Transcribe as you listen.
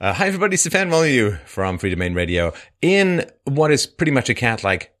Hi everybody, Stefan Molyneux from Free Domain Radio. In what is pretty much a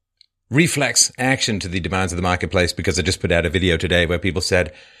cat-like reflex action to the demands of the marketplace, because I just put out a video today where people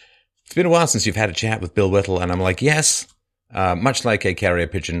said, it's been a while since you've had a chat with Bill Whittle, and I'm like, yes, much like a carrier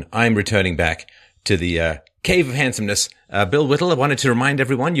pigeon, I'm returning back to the cave of handsomeness. Bill Whittle, I wanted to remind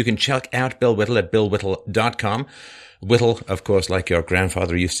everyone, you can check out Bill Whittle at billwhittle.com. Whittle, of course, like your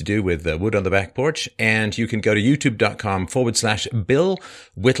grandfather used to do with wood on the back porch. And you can go to youtube.com/Bill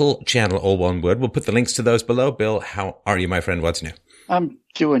Whittle channel, all one word. We'll put the links to those below. Bill, how are you, my friend? What's new? I'm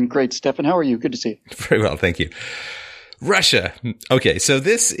doing great, Stefan. How are you? Good to see you. Very well, thank you. Russia. Okay, so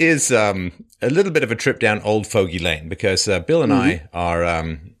this is a little bit of a trip down old fogey lane because Bill and I are,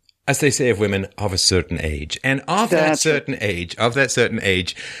 as they say of women, of a certain age. And of that certain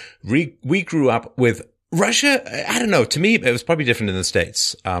age, we grew up with Russia. I don't know. To me, it was probably different in the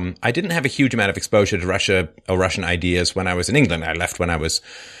States. I didn't have a huge amount of exposure to Russia or Russian ideas when I was in England. I left when I was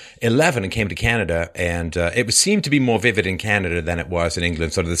 11 and came to Canada, and it seemed to be more vivid in Canada than it was in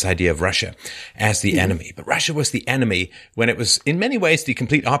England, sort of this idea of Russia as the enemy. But Russia was the enemy when it was in many ways the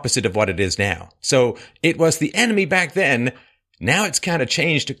complete opposite of what it is now. So it was the enemy back then. Now it's kind of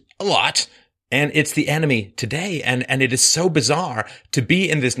changed a lot. And it's the enemy today. And it is so bizarre to be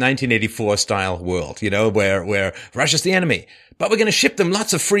in this 1984 style world, you know, where Russia's the enemy, but we're going to ship them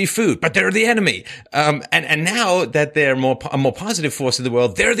lots of free food, but they're the enemy. And now that they're a more positive force in the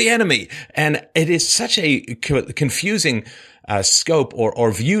world, they're the enemy. And it is such a confusing scope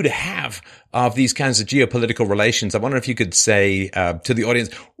or view to have of these kinds of geopolitical relations. I wonder if you could say to the audience,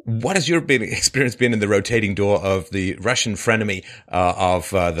 what has your experience been in the rotating door of the Russian frenemy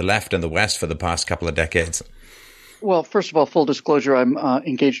of the left and the West for the past couple of decades? Well, first of all, full disclosure, I'm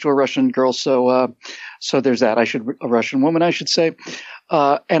engaged to a Russian girl, so there's that. A Russian woman, I should say.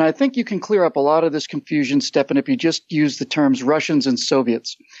 And I think you can clear up a lot of this confusion, Stefan, if you just use the terms Russians and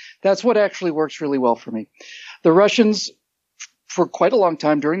Soviets. That's what actually works really well for me. The Russians, for quite a long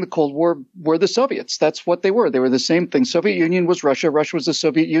time during the Cold War, were the Soviets. That's what they were. They were the same thing. Soviet Union was Russia. Russia was the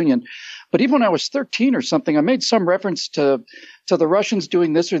Soviet Union. But even when I was 13 or something, I made some reference to the Russians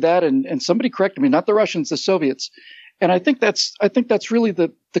doing this or that, and somebody corrected me, not the Russians, the Soviets. And I think that's really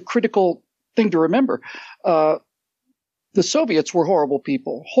the critical thing to remember. The Soviets were horrible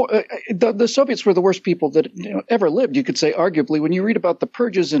people. The Soviets were the worst people that ever lived, you could say, arguably. When you read about the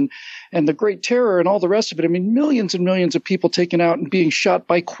purges and the Great Terror and all the rest of it, I mean, millions and millions of people taken out and being shot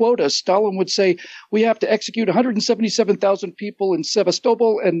by quota. Stalin would say, we have to execute 177,000 people in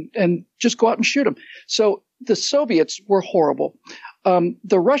Sevastopol and just go out and shoot them. So the Soviets were horrible.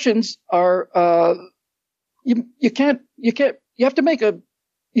 The Russians are you can't make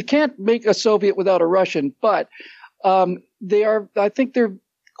a Soviet without a Russian, but I think they're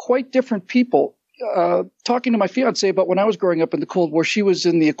quite different people. Talking to my fiance about when I was growing up in the Cold War, she was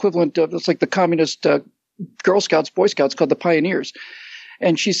in the equivalent of, it's like the communist Girl Scouts, Boy Scouts called the Pioneers.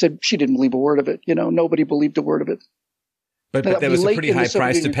 And she said she didn't believe a word of it. Nobody believed a word of it. But there was a pretty high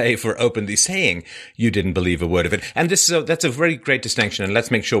price to pay for openly saying you didn't believe a word of it. And that's a very great distinction. And let's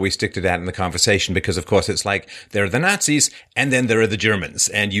make sure we stick to that in the conversation, because of course it's like there are the Nazis and then there are the Germans,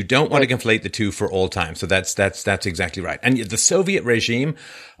 and you don't want to conflate the two for all time. So that's exactly right. And the Soviet regime,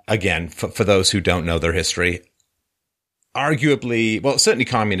 again, for those who don't know their history, arguably, well, certainly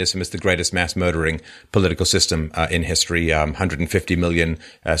communism is the greatest mass murdering political system in history. 150 million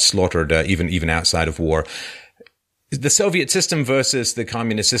slaughtered even outside of war. The Soviet system versus the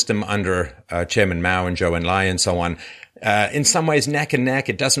communist system under Chairman Mao and Zhou Enlai and so on, in some ways neck and neck.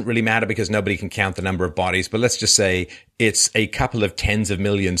 It doesn't really matter because nobody can count the number of bodies, but let's just say it's a couple of tens of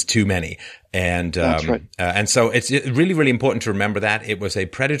millions too many. And, that's right. And so it's really, really important to remember that it was a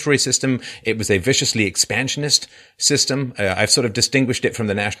predatory system. It was a viciously expansionist system. I've sort of distinguished it from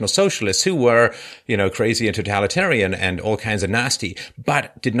the National Socialists, who were, crazy and totalitarian and all kinds of nasty,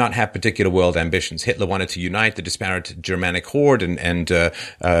 but did not have particular world ambitions. Hitler wanted to unite the disparate Germanic horde and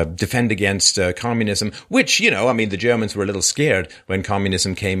defend against communism, which, the Germans were a little scared when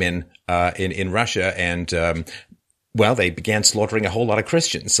communism came in Russia, and well, they began slaughtering a whole lot of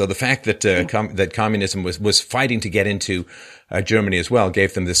Christians. So the fact that that communism was fighting to get into Germany as well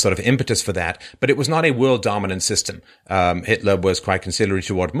gave them this sort of impetus for that. But it was not a world dominant system. Hitler was quite conciliatory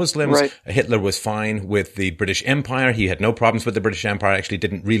toward Muslims. Right. Hitler was fine with the British Empire. He had no problems with the British Empire. Actually,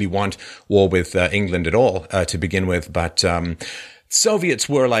 didn't really want war with England at all to begin with. But Soviets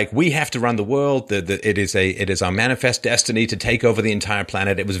were like, we have to run the world. It is our manifest destiny to take over the entire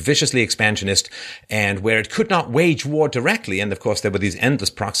planet. It was viciously expansionist, and where it could not wage war directly, and of course there were these endless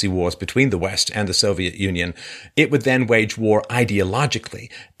proxy wars between the West and the Soviet Union, it would then wage war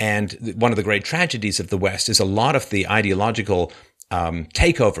ideologically. And one of the great tragedies of the West is a lot of the ideological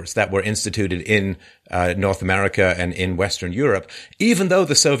takeovers that were instituted in North America and in Western Europe, even though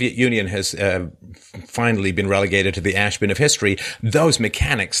the Soviet Union has finally been relegated to the ash bin of history, those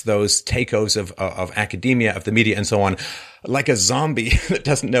mechanics, those takeovers of academia, of the media, and so on, like a zombie that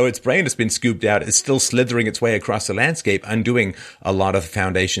doesn't know its brain has been scooped out, is still slithering its way across the landscape, undoing a lot of the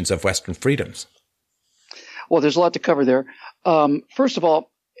foundations of Western freedoms. Well, there's a lot to cover there. First of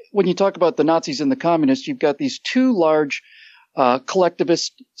all, when you talk about the Nazis and the communists, you've got these two large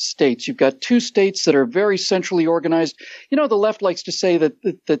collectivist states. You've got two states that are very centrally organized. You know, the left likes to say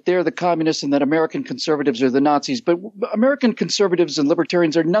that they're the communists and that American conservatives are the Nazis, but American conservatives and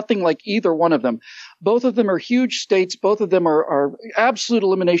libertarians are nothing like either one of them. Both of them are huge states. Both of them are absolute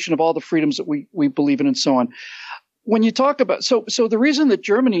elimination of all the freedoms that we believe in and so on. When you talk about, so the reason that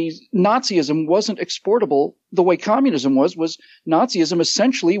Germany's Nazism wasn't exportable the way communism was Nazism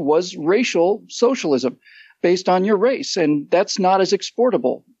essentially was racial socialism based on your race, and that's not as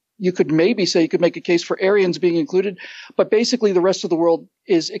exportable. You could maybe say you could make a case for Aryans being included, but basically the rest of the world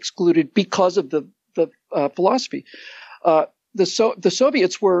is excluded because of the philosophy. The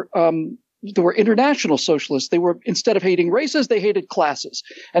Soviets were international socialists. They were, instead of hating races, they hated classes,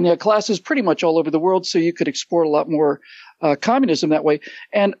 and they had classes pretty much all over the world. So you could export a lot more communism that way.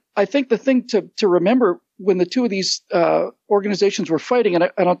 And I think the thing to remember when the two of these organizations were fighting,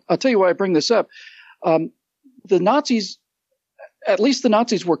 and I'll tell you why I bring this up. The Nazis, at least the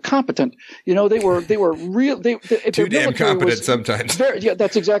Nazis, were competent. You know, they were real. Too damn competent sometimes. Yeah,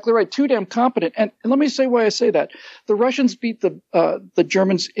 that's exactly right. Too damn competent. And let me say why I say that. The Russians beat the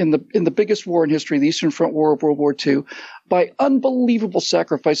Germans in the biggest war in history, the Eastern Front War of World War II, by unbelievable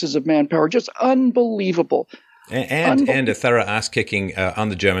sacrifices of manpower, just unbelievable. And a thorough ass-kicking on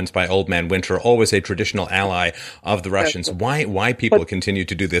the Germans by Old Man Winter, always a traditional ally of the Russians. Why people continue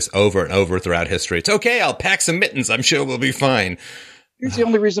to do this over and over throughout history? It's okay, I'll pack some mittens. I'm sure we'll be fine. Here's the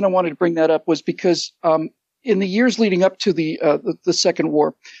only reason I wanted to bring that up was because in the years leading up to the Second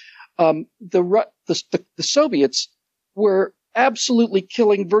War, the Soviets were absolutely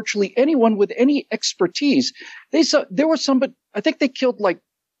killing virtually anyone with any expertise. There were some, but I think they killed like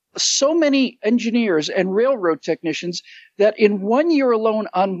so many engineers and railroad technicians that in 1 year alone,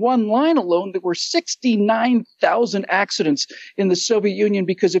 on one line alone, there were 69,000 accidents in the Soviet Union,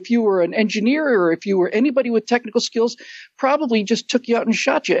 because if you were an engineer or if you were anybody with technical skills, probably just took you out and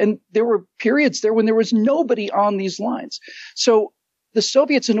shot you. And there were periods there when there was nobody on these lines. So the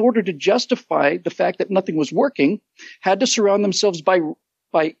Soviets, in order to justify the fact that nothing was working, had to surround themselves by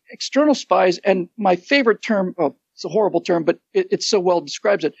external spies. And my favorite term, it's a horrible term, but it so well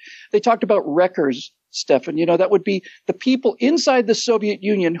describes it. They talked about wreckers, Stefan. You know, that would be the people inside the Soviet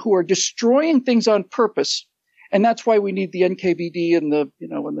Union who are destroying things on purpose. And that's why we need the NKVD and the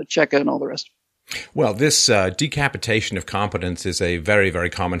Cheka and all the rest. Well, this decapitation of competence is a very, very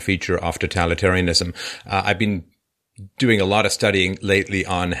common feature of totalitarianism. I've been doing a lot of studying lately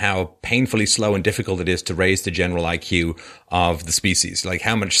on how painfully slow and difficult it is to raise the general IQ of the species, like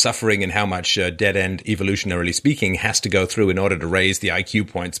how much suffering and how much dead end, evolutionarily speaking, has to go through in order to raise the IQ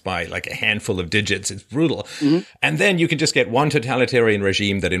points by like a handful of digits. It's brutal. Mm-hmm. And then you can just get one totalitarian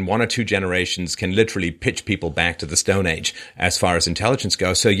regime that in 1 or 2 generations can literally pitch people back to the Stone Age as far as intelligence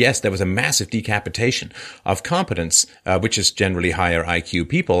goes. So yes, there was a massive decapitation of competence, which is generally higher IQ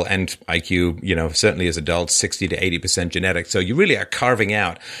people, and IQ, certainly as adults, 60 to 80% genetic. So you really are carving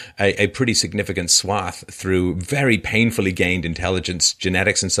out a pretty significant swath through very painfully gained intelligence,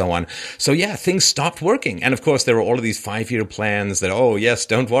 genetics, and so on. So yeah, things stopped working. And of course, there were all of these 5-year plans that, oh yes,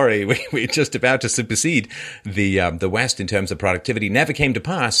 don't worry, we're just about to supersede the West in terms of productivity. Never came to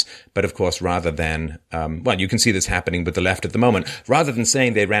pass. But of course, rather than, you can see this happening with the left at the moment. Rather than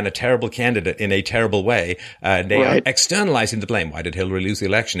saying they ran a terrible candidate in a terrible way, they are externalizing the blame. Why did Hillary lose the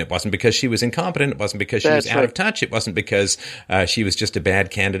election? It wasn't because she was incompetent. It wasn't because she was out of touch. It wasn't because she was just a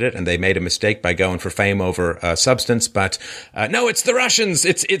bad candidate and they made a mistake by going for fame over substance. But no, it's the Russians.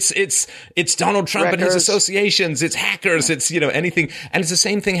 It's Donald Trump and his associations. It's hackers. It's anything. And it's the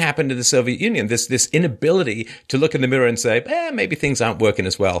same thing happened in the Soviet Union. This inability to look in the mirror and say, maybe things aren't working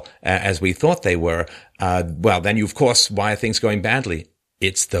as well as we thought they were. Then you, of course, why are things going badly?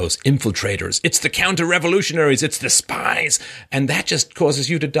 It's those infiltrators. It's the counter-revolutionaries. It's the spies. And that just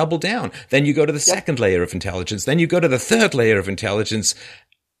causes you to double down. Then you go to the second layer of intelligence. Then you go to the third layer of intelligence.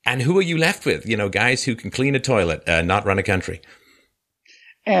 And who are you left with? Guys who can clean a toilet, not run a country.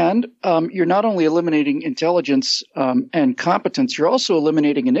 And you're not only eliminating intelligence and competence, you're also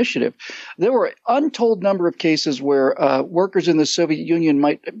eliminating initiative. There were untold number of cases where workers in the Soviet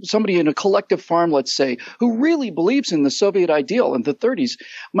Union somebody in a collective farm, let's say, who really believes in the Soviet ideal in the 30s,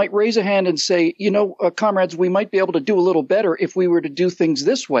 might raise a hand and say, comrades, we might be able to do a little better if we were to do things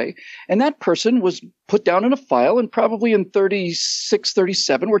this way. And that person was put down in a file and probably in 36,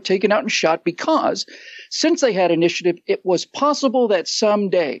 37 were taken out and shot because since they had initiative, it was possible that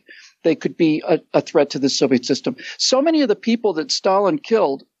someday they could be a threat to the Soviet system. So many of the people that Stalin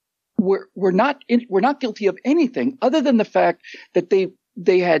killed were not guilty of anything other than the fact that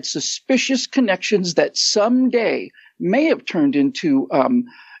they had suspicious connections that someday may have turned into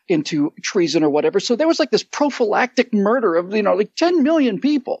treason or whatever. So there was like this prophylactic murder of, like 10 million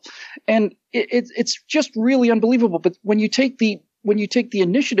people. And it's just really unbelievable. But when you take the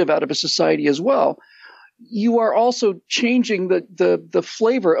initiative out of a society as well, you are also changing the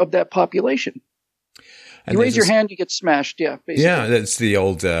flavor of that population. And you raise your hand, you get smashed. Yeah, basically. Yeah, that's the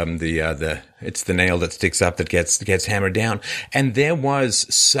old it's the nail that sticks up that gets hammered down. And there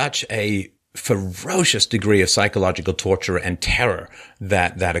was such a ferocious degree of psychological torture and terror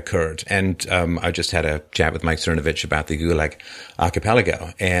that occurred. And I just had a chat with Mike Cernovich about the Gulag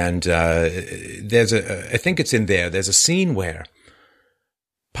Archipelago, and I think it's in there. There's a scene where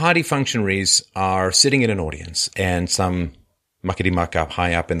party functionaries are sitting in an audience, and some muckety-muck up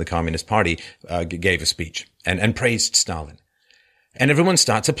high up in the Communist Party gave a speech and praised Stalin. And everyone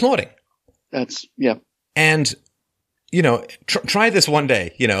starts applauding. Yeah. And, try this one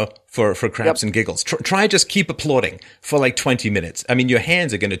day, for craps and giggles. Try just keep applauding for like 20 minutes. I mean, your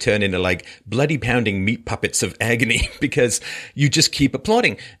hands are going to turn into like bloody pounding meat puppets of agony because you just keep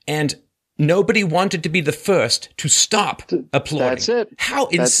applauding. And nobody wanted to be the first to stop applauding. That's it. How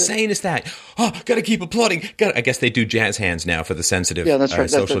insane is that? Oh, gotta keep applauding. I guess they do jazz hands now for the sensitive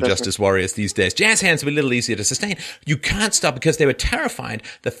social justice warriors these days. Jazz hands are a little easier to sustain. You can't stop because they were terrified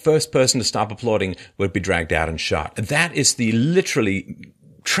the first person to stop applauding would be dragged out and shot. That is the literally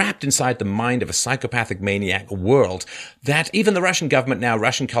trapped inside the mind of a psychopathic maniac world that even the Russian government now,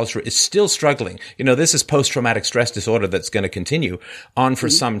 Russian culture is still struggling. This is post-traumatic stress disorder that's going to continue on for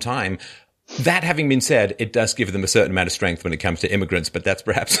some time. That having been said, it does give them a certain amount of strength when it comes to immigrants, but that's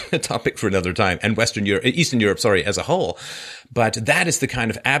perhaps a topic for another time, and Eastern Europe, as a whole. But that is the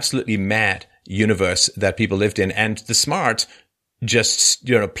kind of absolutely mad universe that people lived in, and the smart just,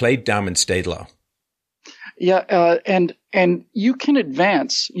 played dumb and stayed low. Yeah, and you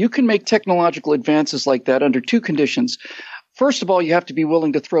can make technological advances like that under two conditions. First of all, you have to be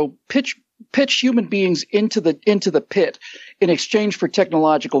willing to pitch human beings into the pit in exchange for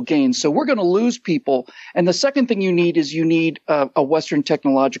technological gains. So we're going to lose people. And the second thing you need a Western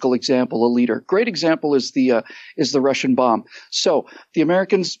technological example, a leader. Great example is the Russian bomb. So the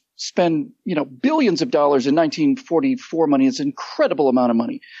Americans spend, billions of dollars in 1944 money. It's an incredible amount of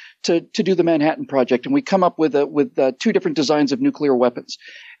money to do the Manhattan Project. And we come up with two different designs of nuclear weapons.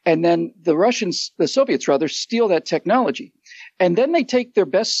 And then the Soviets steal that technology. And then they take their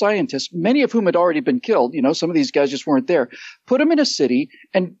best scientists, many of whom had already been killed. Some of these guys just weren't there, put them in a city,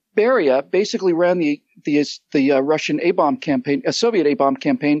 and Beria basically ran the Russian A-bomb campaign, a Soviet A-bomb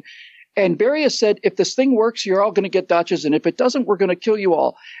campaign. And Beria said, if this thing works, you're all going to get dachas, and if it doesn't, we're going to kill you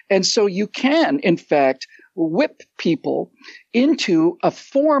all. And so you can, in fact, whip people into a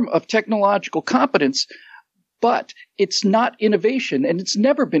form of technological competence, but it's not innovation, and it's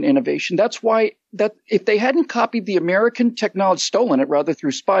never been innovation. That's why that if they hadn't copied the American technology, stolen it rather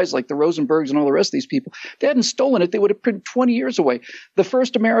through spies like the Rosenbergs and all the rest of these people, if they hadn't stolen it, they would have been 20 years away. The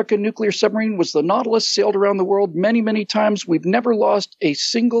first American nuclear submarine was the Nautilus, sailed around the world many, many times. We've never lost a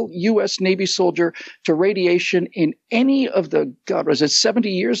single U.S. Navy soldier to radiation in any of the,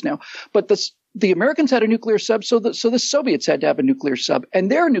 70 years now. But the Americans had a nuclear sub, so the Soviets had to have a nuclear sub, and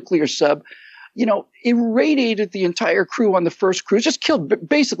their nuclear sub irradiated the entire crew on the first cruise,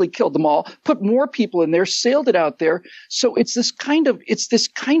 basically killed them all, put more people in there, sailed it out there. So it's this kind of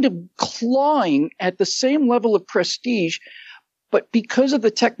clawing at the same level of prestige, but because of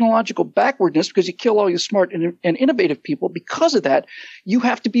the technological backwardness, because you kill all your smart and innovative people, because of that, you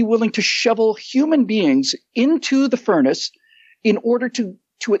have to be willing to shovel human beings into the furnace in order to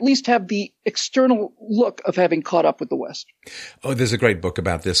at least have the external look of having caught up with the West. Oh, there's a great book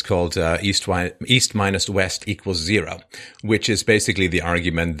about this called East minus West equals zero, which is basically the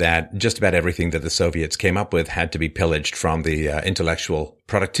argument that just about everything that the Soviets came up with had to be pillaged from the intellectual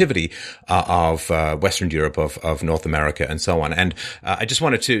productivity of Western Europe, of North America, and so on. And I just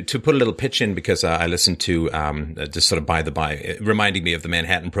wanted to put a little pitch in because I listened to just sort of by the by, reminding me of the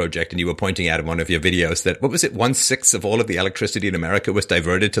Manhattan Project, and you were pointing out in one of your videos that, what was it, 1/6 of all of the electricity in America was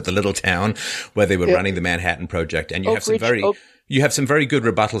diverted to the little town where they were running the Manhattan Project. And you have some very good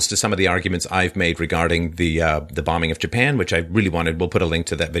rebuttals to some of the arguments I've made regarding the bombing of Japan, which I really wanted. We'll put a link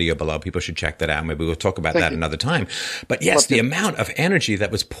to that video below. People should check that out. Maybe we'll talk about that another time. But yes, the amount of energy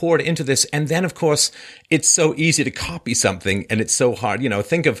that was poured into this. And then, of course, it's so easy to copy something, and it's so hard.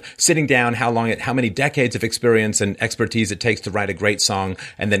 Think of sitting down, how many decades of experience and expertise it takes to write a great song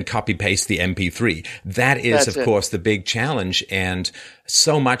and then copy paste the MP3. That is, of course, the big challenge. And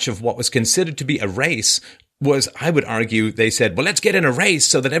so much of what was considered to be a race was, I would argue, they said, well, let's get in a race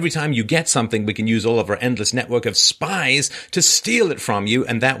so that every time you get something, we can use all of our endless network of spies to steal it from you.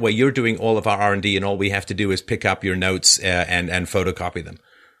 And that way you're doing all of our R&D, and all we have to do is pick up your notes and photocopy them.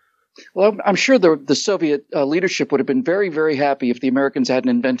 Well, I'm sure the Soviet leadership would have been very, very happy if the Americans hadn't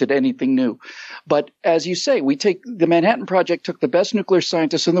invented anything new. But as you say, the Manhattan Project took the best nuclear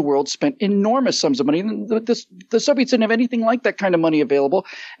scientists in the world, spent enormous sums of money. The Soviets didn't have anything like that kind of money available.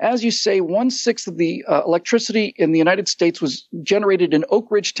 As you say, 1/6 of the electricity in the United States was generated in Oak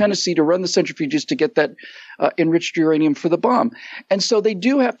Ridge, Tennessee, to run the centrifuges to get that enriched uranium for the bomb. And so they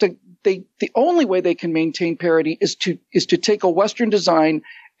do have to. The only way they can maintain parity is to take a Western design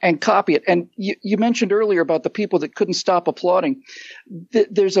and copy it. And you mentioned earlier about the people that couldn't stop applauding.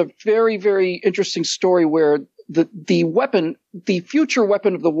 There's a very, very interesting story where the future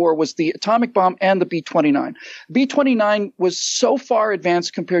weapon of the war was the atomic bomb and the B-29. B-29 was so far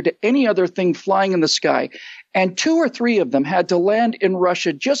advanced compared to any other thing flying in the sky. And 2 or 3 of them had to land in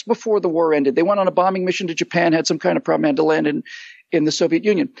Russia just before the war ended. They went on a bombing mission to Japan, had some kind of problem, had to land in the Soviet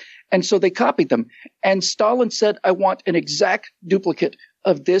Union. And so they copied them. And Stalin said, I want an exact duplicate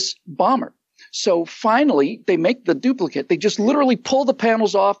of this bomber. So finally, they make the duplicate. They just literally pull the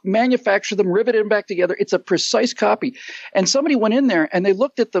panels off, manufacture them, rivet them back together. It's a precise copy. And somebody went in there and they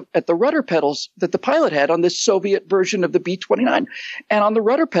looked at the rudder pedals that the pilot had on this Soviet version of the B-29. And on the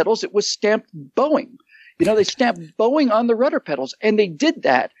rudder pedals, it was stamped Boeing. They stamped Boeing on the rudder pedals. And they did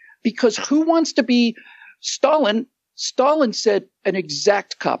that because who wants to be Stalin? Stalin said an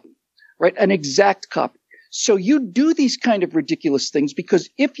exact copy, right? An exact copy. So you do these kind of ridiculous things because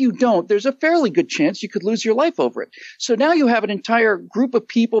if you don't, there's a fairly good chance you could lose your life over it. So now you have an entire group of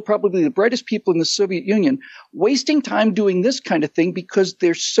people, probably the brightest people in the Soviet Union, wasting time doing this kind of thing because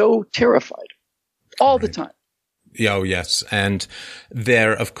they're so terrified all the time. Oh, yes. And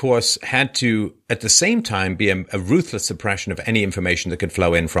there, of course, had to, at the same time, be a ruthless suppression of any information that could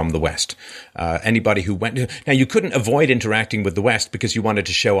flow in from the West. Anybody who now you couldn't avoid interacting with the West because you wanted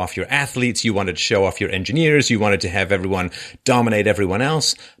to show off your athletes, you wanted to show off your engineers, you wanted to have everyone dominate everyone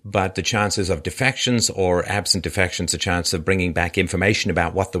else. But the chances of defections or absent defections, the chance of bringing back information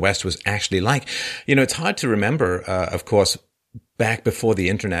about what the West was actually like. It's hard to remember, of course, back before the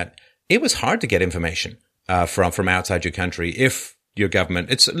internet, it was hard to get information from outside your country. If your government,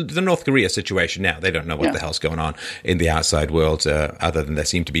 it's the North Korea situation now. They don't know what the hell's going on in the outside world, other than there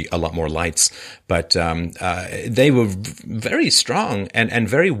seem to be a lot more lights. But they were very strong and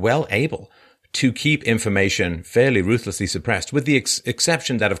very well able to keep information fairly ruthlessly suppressed, with the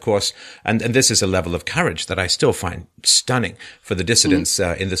exception that, of course, and this is a level of courage that I still find stunning for the dissidents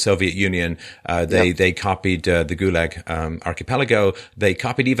in the Soviet Union. They copied the Gulag archipelago. They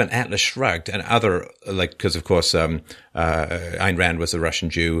copied even Atlas Shrugged and other, because of course Ayn Rand was a Russian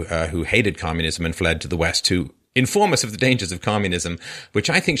Jew who hated communism and fled to the West to inform us of the dangers of communism, which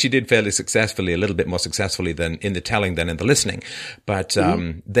I think she did fairly successfully, a little bit more successfully than in the telling than in the listening. But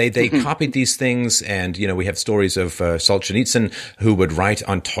they copied these things, and we have stories of Solzhenitsyn, who would write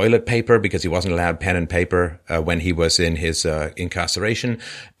on toilet paper because he wasn't allowed pen and paper when he was in his incarceration.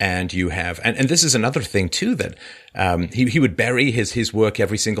 And you have, and this is another thing too, that he would bury his work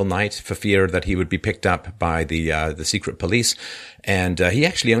every single night for fear that he would be picked up by the secret police. And he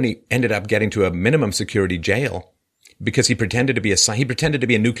actually only ended up getting to a minimum security jail because he pretended to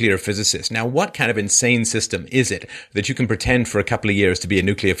be a nuclear physicist. Now, what kind of insane system is it that you can pretend for a couple of years to be a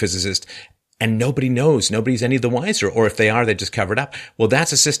nuclear physicist and nobody knows, nobody's any the wiser, or if they are, they just cover it up? Well,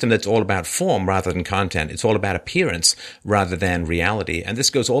 that's a system that's all about form rather than content. It's all about appearance rather than reality. And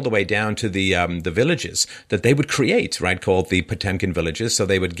this goes all the way down to the villages that they would create, right, called the Potemkin villages. So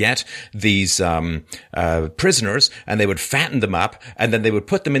they would get these prisoners and they would fatten them up, and then they would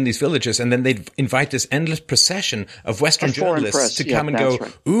put them in these villages, and then they'd invite this endless procession of Western journalists to come and go,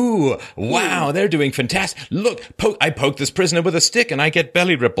 right. Ooh, wow, they're doing fantastic. Look, I poke this prisoner with a stick and I get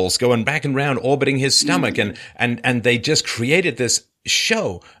belly ripples going back and round orbiting his stomach, and they just created this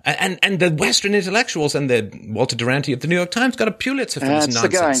show. And the Western intellectuals and the Walter Duranty of the New York Times got a Pulitzer for this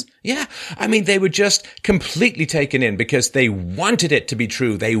nonsense. Yeah. I mean, they were just completely taken in because they wanted it to be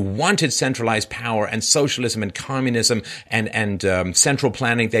true. They wanted centralized power and socialism and communism and central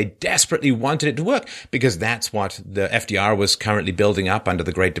planning. They desperately wanted it to work because that's what the FDR was currently building up under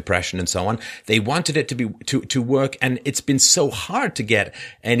the Great Depression and so on. They wanted it to work. And it's been so hard to get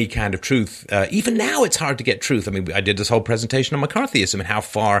any kind of truth. Even now, it's hard to get truth. I mean, I did this whole presentation on McCarthyism and how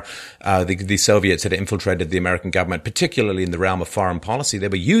far the Soviets had infiltrated the American government, particularly in the realm of foreign policy. They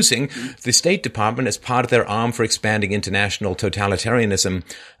were using the State Department as part of their arm for expanding international totalitarianism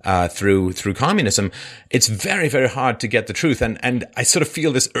through communism. It's very, very hard to get the truth. And I sort of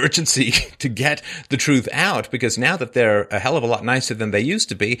feel this urgency to get the truth out because now that they're a hell of a lot nicer than they used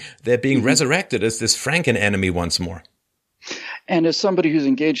to be, they're being resurrected as this Franken enemy once more. And as somebody who's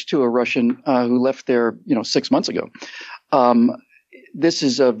engaged to a Russian who left there, 6 months ago, this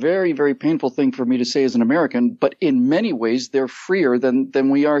is a very, very painful thing for me to say as an American, but in many ways, they're freer than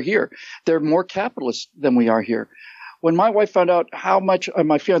we are here. They're more capitalist than we are here. When my wife found out how much,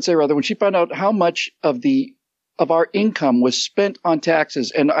 my fiance rather, when she found out how much of our income was spent on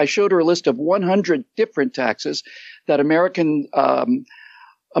taxes, and I showed her a list of 100 different taxes that American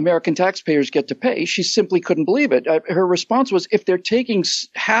taxpayers get to pay, she simply couldn't believe it. Her response was, if they're taking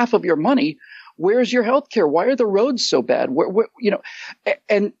half of your money, where's your health care? Why are the roads so bad?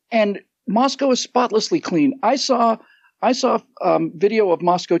 And Moscow is spotlessly clean. I saw video of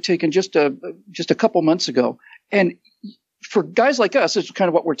Moscow taken just a couple months ago. And for guys like us, it's kind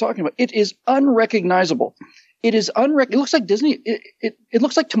of what we're talking about. It is unrecognizable. It looks like Disney. It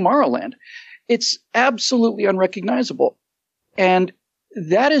looks like Tomorrowland. It's absolutely unrecognizable. And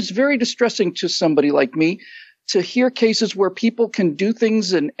that is very distressing to somebody like me, to hear cases where people can do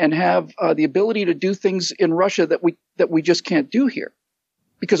things and have the ability to do things in Russia that we just can't do here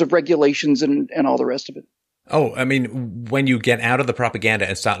because of regulations and all the rest of it. Oh, I mean, when you get out of the propaganda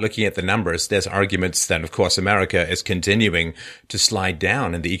and start looking at the numbers, there's arguments that, of course, America is continuing to slide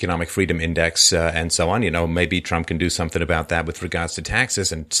down in the economic freedom index and so on. Maybe Trump can do something about that with regards to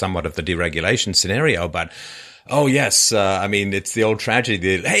taxes and somewhat of the deregulation scenario, but oh, yes. I mean, it's the old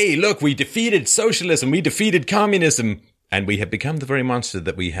tragedy. Hey, look, we defeated socialism. We defeated communism. And we have become the very monster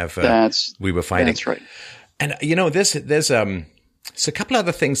that we were fighting. That's right. And, there's a couple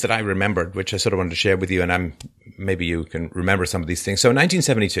other things that I remembered, which I sort of wanted to share with you. And maybe you can remember some of these things. So in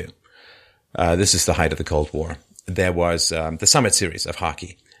 1972, this is the height of the Cold War. There was the Summit Series of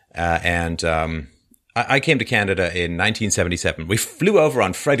hockey. I came to Canada in 1977. We flew over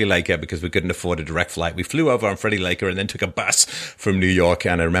on Freddie Laker because we couldn't afford a direct flight. We flew over on Freddie Laker and then took a bus from New York.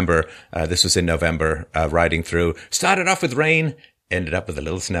 And I remember this was in November, riding through. Started off with rain, ended up with a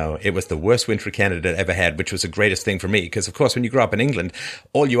little snow. It was the worst winter Canada ever had, which was the greatest thing for me. Because, of course, when you grow up in England,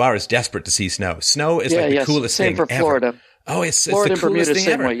 all you are is desperate to see snow. Snow is the coolest thing ever. Same for Florida. Oh, it's Florida the coolest thing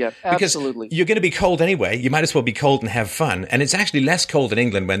ever. Way, yeah, absolutely. Because you're going to be cold anyway. You might as well be cold and have fun. And it's actually less cold in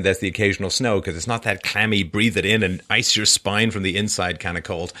England when there's the occasional snow because it's not that clammy, breathe it in and ice your spine from the inside kind of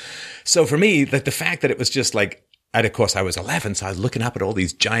cold. So for me, the fact that it was just like, and of course I was 11, so I was looking up at all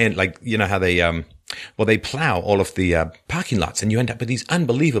these giant, how they plow all of the parking lots and you end up with these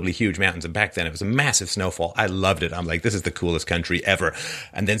unbelievably huge mountains. And back then it was a massive snowfall. I loved it. I'm like, this is the coolest country ever.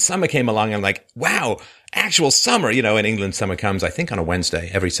 And then summer came along and I'm like, wow, actual summer. In England, summer comes, I think, on a Wednesday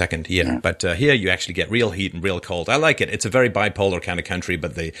every second year. Yeah. But here you actually get real heat and real cold. I like it. It's a very bipolar kind of country.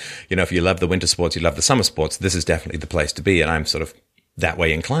 But if you love the winter sports, you love the summer sports, this is definitely the place to be. And I'm sort of that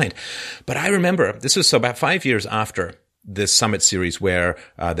way inclined. But I remember this was about 5 years after this Summit Series where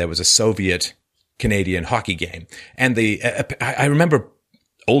there was a Soviet-Canadian hockey game. And I remember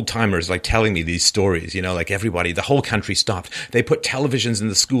old timers telling me these stories, everybody, the whole country stopped. They put televisions in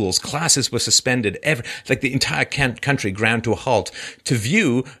the schools. Classes were suspended. The entire country ground to a halt to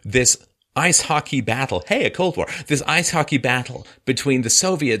view this ice hockey battle. Hey, a Cold War. This ice hockey battle between the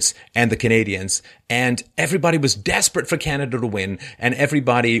Soviets and the Canadians. And everybody was desperate for Canada to win. And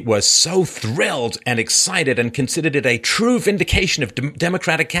everybody was so thrilled and excited and considered it a true vindication of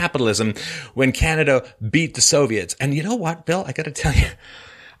democratic capitalism when Canada beat the Soviets. And you know what, Bill? I got to tell you,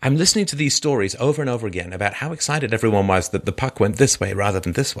 I'm listening to these stories over and over again about how excited everyone was that the puck went this way rather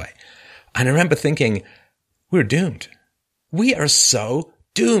than this way. And I remember thinking, we're doomed. We are so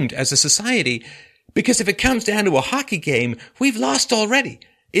doomed as a society because if it comes down to a hockey game, we've lost already.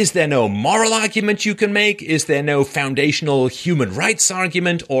 Is there no moral argument you can make? Is there no foundational human rights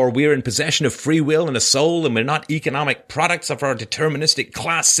argument? Or we're in possession of free will and a soul and we're not economic products of our deterministic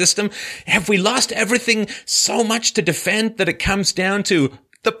class system? Have we lost everything so much to defend that it comes down to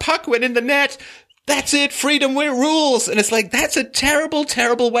the puck went in the net? that's it. Freedom rules. And it's like, that's a terrible,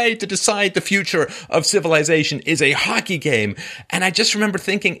 terrible way to decide the future of civilization is a hockey game. And I just remember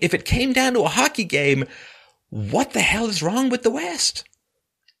thinking, if it came down to a hockey game, what the hell is wrong with the West?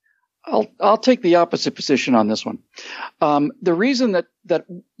 I'll take the opposite position on this one. The reason that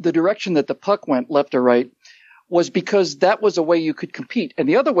the direction that the puck went, left or right, was because that was a way you could compete. And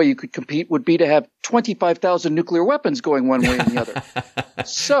the other way you could compete would be to have 25,000 nuclear weapons going one way and the other.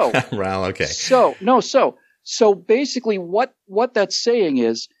 So, well, okay. So basically what that's saying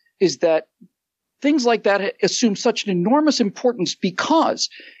is that things like that assume such an enormous importance because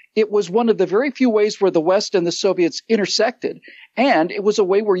it was one of the very few ways where the West and the Soviets intersected. And it was a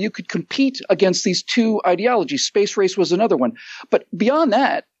way where you could compete against these two ideologies. Space race was another one. But beyond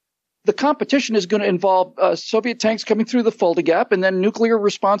that, the competition is going to involve Soviet tanks coming through the Fulda Gap and then nuclear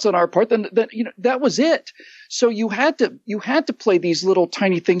response on our part. Then that was it. So you had to play these little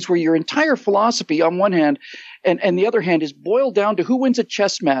tiny things where your entire philosophy on one hand and the other hand is boiled down to who wins a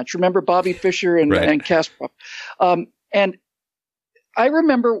chess match. Remember Bobby Fischer and Kasparov. And I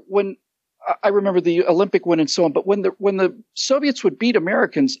remember the Olympic win and so on, but when the Soviets would beat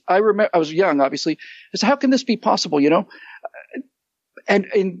Americans, I was young, obviously. I said, how can this be possible? And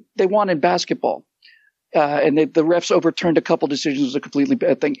they won in basketball. And the refs overturned a couple decisions. It was a completely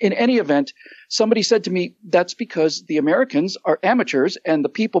bad thing. In any event, somebody said to me, that's because the Americans are amateurs and the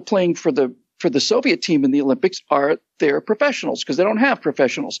people playing for the Soviet team in the Olympics they're professionals because they don't have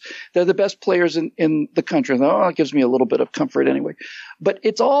professionals. They're the best players in the country. Oh, that gives me a little bit of comfort anyway. But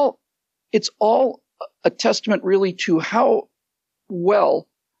it's all a testament really to how well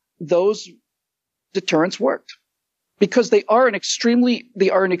those deterrents worked. Because they are an extremely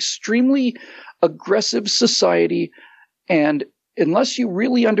aggressive society, and unless you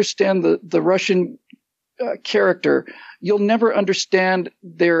really understand the Russian character, you'll never understand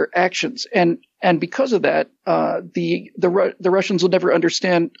their actions. And because of that, the Russians will never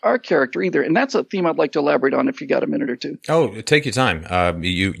understand our character either. And that's a theme I'd like to elaborate on if you got a minute or two. Oh, take your time.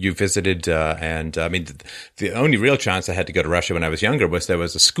 You visited, and I mean, the only real chance I had to go to Russia when I was younger was there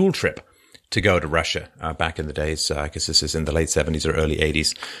was a school trip to go to Russia back in the days. I guess this is in the late 70s or early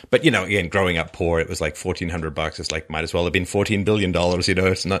 80s. But, again, growing up poor, it was like $1,400. It's like, might as well have been $14 billion.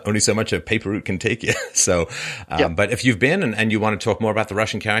 It's not only so much a paper route can take you. So, but if you've been and you want to talk more about the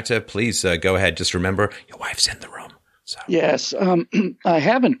Russian character, please go ahead. Just remember, your wife's in the room. So. Yes, I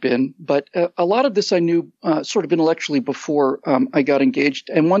haven't been, but a lot of this I knew sort of intellectually before I got engaged.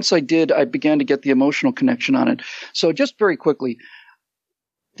 And once I did, I began to get the emotional connection on it. So just very quickly,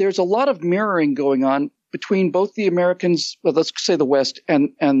 there's a lot of mirroring going on between both the Americans, well, let's say the West,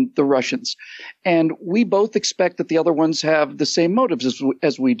 and the Russians. And we both expect that the other ones have the same motives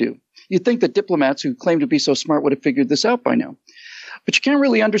as we do. You'd think that diplomats who claim to be so smart would have figured this out by now. But you can't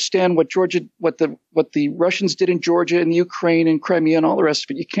really understand what the Russians did in Georgia and Ukraine and Crimea and all the rest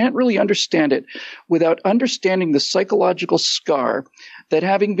of it. You can't really understand it without understanding the psychological scar that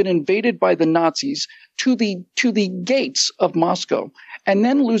having been invaded by the Nazis to the gates of Moscow and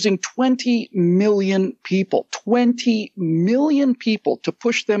then losing 20 million people to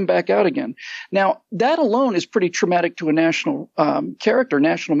push them back out again. Now, that alone is pretty traumatic to a national character,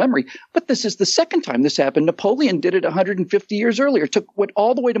 national memory. But this is the second time this happened. Napoleon did it 150 years earlier. Went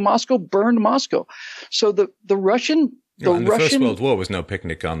all the way to Moscow, burned Moscow. So the First World War was no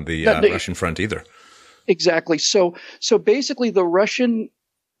picnic on the Russian front either. Exactly. So basically the Russian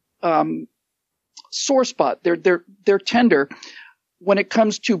sore spot, their tender when it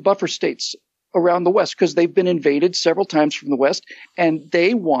comes to buffer states around the West, because they've been invaded several times from the West, and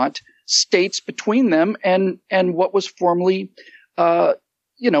they want states between them and what was formerly,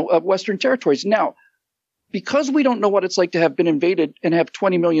 Western territories. Now, because we don't know what it's like to have been invaded and have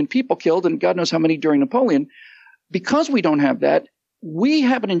 20 million people killed, and God knows how many during Napoleon, because we don't have that, we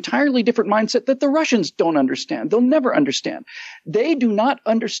have an entirely different mindset that the Russians don't understand. They'll never understand. They do not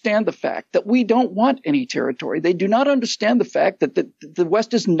understand the fact that we don't want any territory. They do not understand the fact that the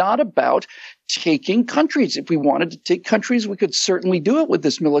West is not about taking countries. If we wanted to take countries, we could certainly do it with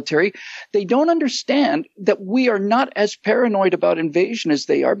this military. They don't understand that we are not as paranoid about invasion as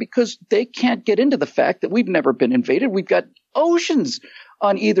they are because they can't get into the fact that we've never been invaded. We've got oceans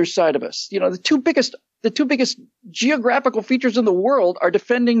on either side of us. The two biggest geographical features in the world are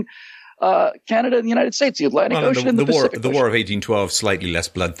defending Canada and the United States, the Atlantic Ocean and the Pacific Ocean. The War of 1812 slightly less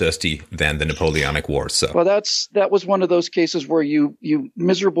bloodthirsty than the Napoleonic Wars. So. Well, that was one of those cases where you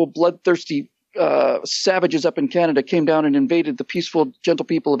miserable, bloodthirsty savages up in Canada came down and invaded the peaceful, gentle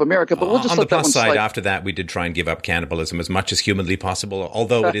people of America. But we'll just on let the that plus one side, slide. after that, we did try and give up cannibalism as much as humanly possible,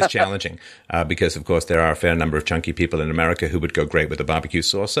 although it is challenging because, of course, there are a fair number of chunky people in America who would go great with a barbecue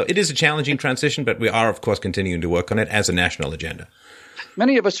sauce. So it is a challenging transition, but we are, of course, continuing to work on it as a national agenda.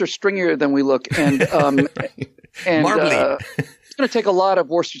 Many of us are stringier than we look, and and Marbly. it's going to take a lot of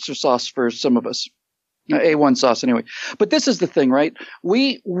Worcestershire sauce for some of us. A1 sauce anyway. But this is the thing, right?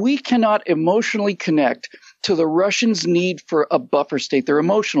 We cannot emotionally connect to the Russians' need for a buffer state, their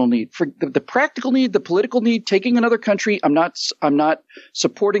emotional need, for the practical need, the political need, taking another country. I'm not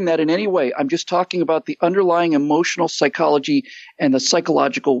supporting that in any way. I'm just talking about the underlying emotional psychology and the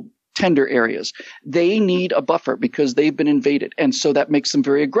psychological tender areas. They need a buffer because they've been invaded. And so that makes them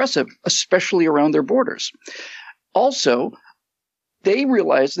very aggressive, especially around their borders. Also, they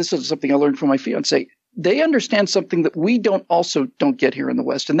realize, this is something I learned from my fiance, they understand something that we don't get here in the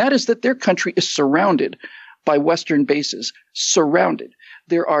West, and that is that their country is surrounded by Western bases. Surrounded.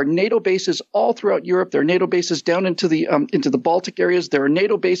 There are NATO bases all throughout Europe. There are NATO bases down into the Baltic areas. There are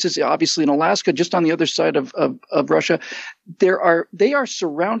NATO bases, obviously in Alaska, just on the other side of Russia. They are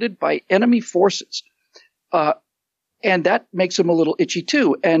surrounded by enemy forces, and that makes them a little itchy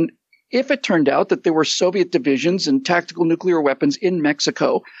too. And if it turned out that there were Soviet divisions and tactical nuclear weapons in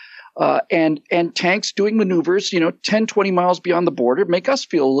Mexico, and tanks doing maneuvers, 10, 20 miles beyond the border, make us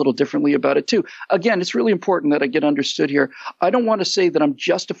feel a little differently about it too. Again, it's really important that I get understood here. I don't want to say that I'm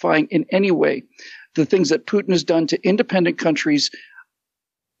justifying in any way the things that Putin has done to independent countries,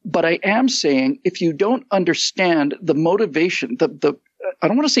 but I am saying if you don't understand the motivation, I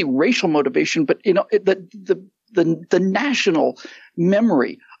don't want to say racial motivation, but the national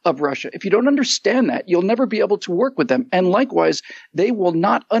memory of Russia. If you don't understand that, you'll never be able to work with them. And likewise, they will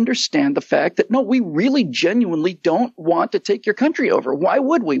not understand the fact that, no, we really genuinely don't want to take your country over. Why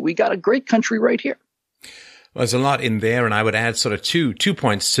would we? We got a great country right here. Well, there's a lot in there, and I would add sort of two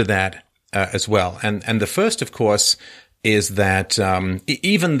points to that as well. And the first, of course, is that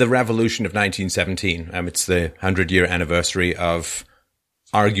even the revolution of 1917, it's the 100-year anniversary of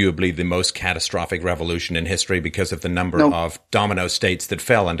arguably the most catastrophic revolution in history because of the number of domino states that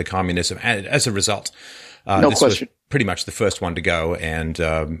fell under communism as a result. This question. was pretty much the first one to go. And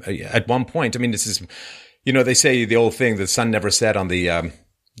at one point, this is, they say the old thing, the sun never set on the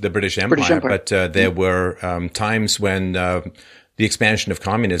British Empire. But there were times when the expansion of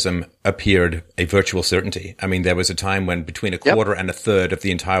communism appeared a virtual certainty. There was a time when between a quarter and a third of the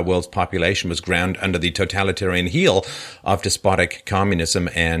entire world's population was ground under the totalitarian heel of despotic communism,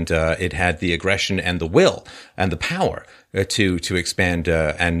 and it had the aggression and the will and the power to expand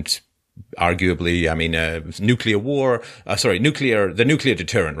and arguably, the nuclear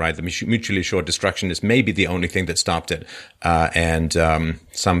deterrent, right? The mutually assured destruction is maybe the only thing that stopped it. And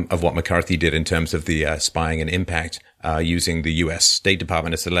some of what McCarthy did in terms of the spying and impact, using the U.S. State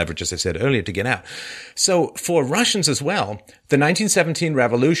Department as the leverage, as I said earlier, to get out. So for Russians as well, the 1917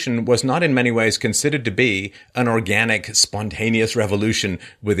 revolution was not in many ways considered to be an organic, spontaneous revolution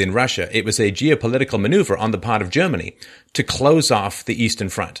within Russia. It was a geopolitical maneuver on the part of Germany to close off the Eastern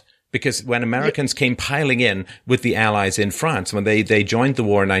Front. Because when Americans came piling in with the Allies in France, when they joined the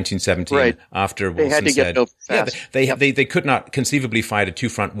war in 1917, after Wilson said, they could not conceivably fight a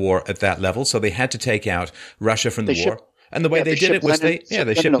two-front war at that level, so they had to take out Russia from the war. And the way they did it was they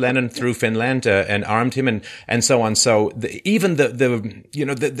shipped Lenin through Finland and armed him and so on. So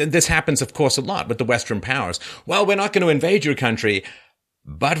this happens, of course, a lot with the Western powers. Well, we're not going to invade your country,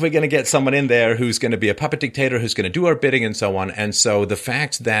 but we're going to get someone in there who's going to be a puppet dictator, who's going to do our bidding and so on. And so the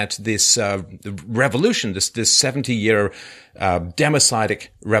fact that this revolution, this 70-year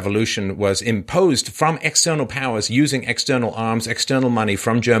democratic revolution was imposed from external powers using external arms, external money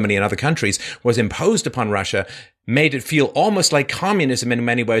from Germany and other countries, was imposed upon Russia, made it feel almost like communism in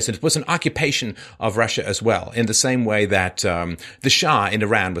many ways. It was an occupation of Russia as well, in the same way that the Shah in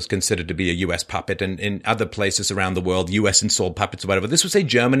Iran was considered to be a U.S. puppet, and in other places around the world, U.S. installed puppets or whatever. This was a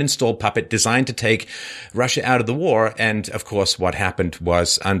German installed puppet designed to take Russia out of the war. And of course, what happened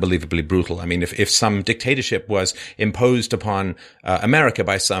was unbelievably brutal. If some dictatorship was imposed upon America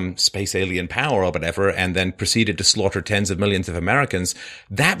by some space alien power or whatever, and then proceeded to slaughter tens of millions of Americans,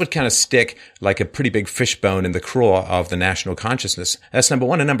 that would kind of stick like a pretty big fishbone in the craw of the national consciousness. That's number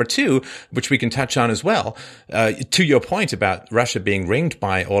one. And number two, which we can touch on as well, to your point about Russia being ringed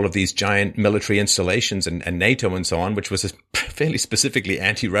by all of these giant military installations and NATO and so on, which was a fairly specifically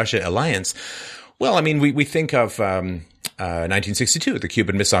anti-Russia alliance. Well, we think of 1962, the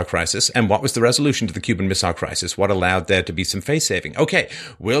Cuban Missile Crisis. And what was the resolution to the Cuban Missile Crisis? What allowed there to be some face saving? Okay,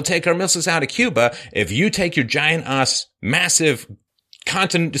 we'll take our missiles out of Cuba if you take your giant ass, massive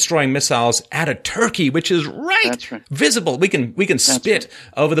continent-destroying missiles out of Turkey, which is right visible. We can spit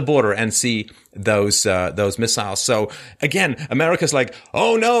over the border and see those missiles. So again, America's like,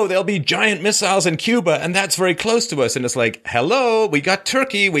 oh no, there'll be giant missiles in Cuba, and that's very close to us. And it's like, hello, we got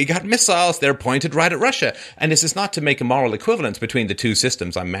Turkey, we got missiles, they're pointed right at Russia. And this is not to make a moral equivalence between the two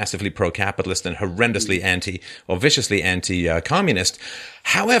systems. I'm massively pro-capitalist and horrendously viciously anti-communist.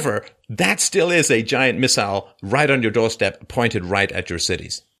 However, that still is a giant missile right on your doorstep, pointed right at your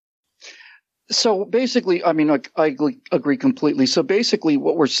cities. So basically, I mean, I agree completely. So basically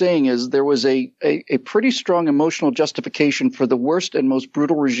what we're saying is there was a pretty strong emotional justification for the worst and most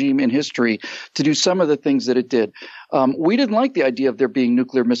brutal regime in history to do some of the things that it did. We didn't like the idea of there being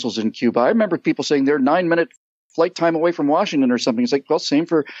nuclear missiles in Cuba. I remember people saying they're 9-minute flight time away from Washington or something. It's like, well, same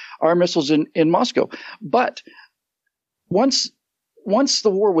for our missiles in Moscow. But once the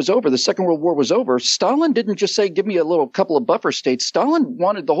war was over, the Second World War was over, Stalin didn't just say, give me a little couple of buffer states. Stalin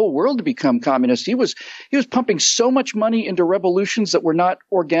wanted the whole world to become communist. He was pumping so much money into revolutions that were not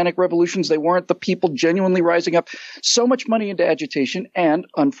organic revolutions. They weren't the people genuinely rising up. So much money into agitation. And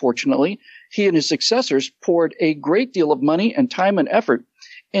unfortunately, he and his successors poured a great deal of money and time and effort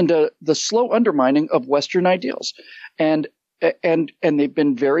into the slow undermining of Western ideals. And they've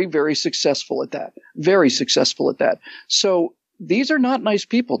been very, very successful at that. Very successful at that. So these are not nice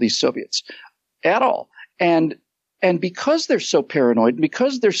people, these Soviets, at all. And because they're so paranoid,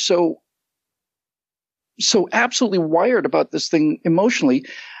 because they're so absolutely wired about this thing emotionally,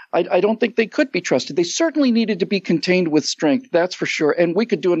 I don't think they could be trusted. They certainly needed to be contained with strength, that's for sure. And we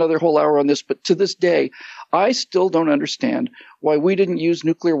could do another whole hour on this, but to this day, I still don't understand why we didn't use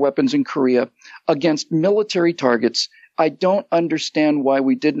nuclear weapons in Korea against military targets. I don't understand why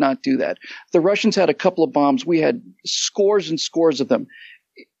we did not do that. The Russians had a couple of bombs. We had scores and scores of them.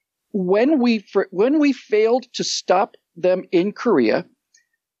 When we failed to stop them in Korea,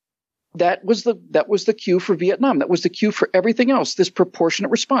 that was the cue for Vietnam. That was the cue for everything else, this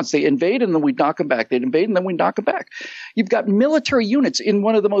proportionate response. They invade and then we knock them back. They'd invade and then we knock them back. You've got military units in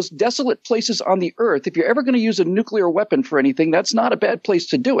one of the most desolate places on the earth. If you're ever going to use a nuclear weapon for anything, that's not a bad place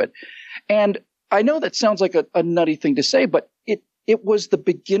to do it. And I know that sounds like a nutty thing to say, but it was the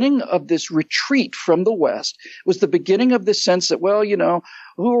beginning of this retreat from the West. It was the beginning of this sense that, well,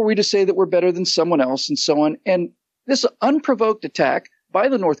 who are we to say that we're better than someone else and so on. And this unprovoked attack by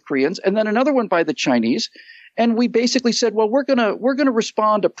the North Koreans and then another one by the Chinese. And we basically said, well, we're going to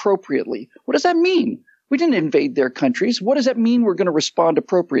respond appropriately. What does that mean? We didn't invade their countries. What does that mean? We're going to respond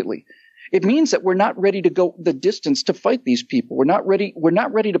appropriately. It means that we're not ready to go the distance to fight these people. We're not ready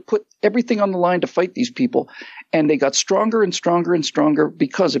to put everything on the line to fight these people. And they got stronger and stronger and stronger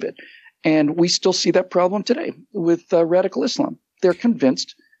because of it. And we still see that problem today with radical Islam. They're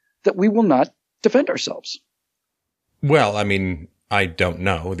convinced that we will not defend ourselves. Well, I mean, I don't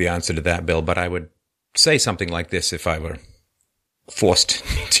know the answer to that, Bill, but I would say something like this if I were forced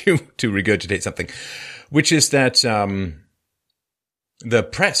to regurgitate something, which is that the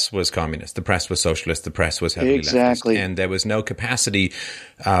press was communist, the press was socialist, the press was heavily leftist, and there was no capacity.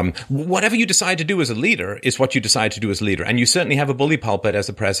 Whatever you decide to do as a leader is what you decide to do as a leader. And you certainly have a bully pulpit as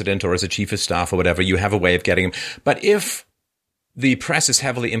a president or as a chief of staff or whatever. You have a way of getting him. But if the press is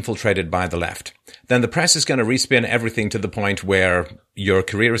heavily infiltrated by the left, then the press is going to respin everything to the point where your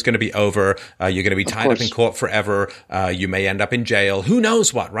career is going to be over. You're going to be tied up in court forever. You may end up in jail. Who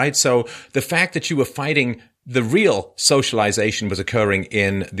knows what, right? So the fact that you were fighting the real socialization was occurring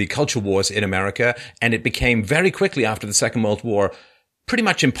in the culture wars in America, and it became very quickly after the Second World War pretty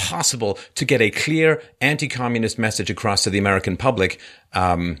much impossible to get a clear anti-communist message across to the American public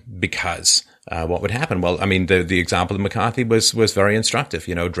because what would happen? Well, I mean, the example of McCarthy was very instructive,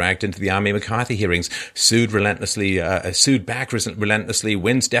 dragged into the Army McCarthy hearings, sued back relentlessly,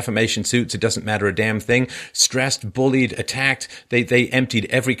 wins defamation suits. It doesn't matter a damn thing. Stressed, bullied, attacked. They emptied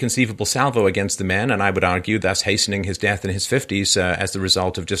every conceivable salvo against the man. And I would argue thus hastening his death in his 50s, as the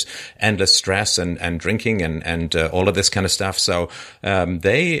result of just endless stress and drinking and all of this kind of stuff. So,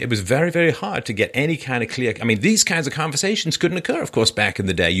 it was very, very hard to get any kind of clear, I mean, these kinds of conversations couldn't occur, of course, back in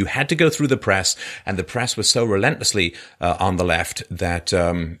the day. You had to go through the press, and the press was so relentlessly on the left that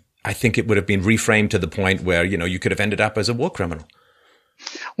I think it would have been reframed to the point where, you could have ended up as a war criminal.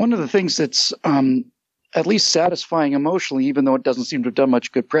 One of the things that's at least satisfying emotionally, even though it doesn't seem to have done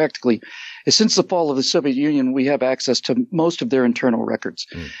much good practically, is since the fall of the Soviet Union, we have access to most of their internal records.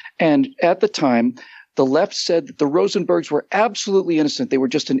 And at the time, The left said that the Rosenbergs were absolutely innocent. They were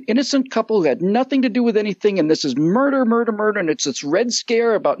just an innocent couple who had nothing to do with anything. And this is murder, murder, murder. And it's this Red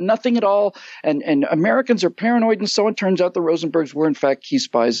Scare about nothing at all. And Americans are paranoid. And so it turns out the Rosenbergs were, in fact, key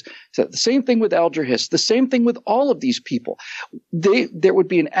spies. So the same thing with Alger Hiss. The same thing with all of these people. There would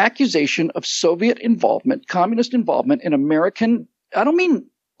be an accusation of Soviet involvement, communist involvement in American. I don't mean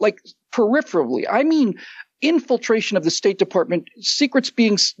like peripherally. I mean infiltration of the State Department, secrets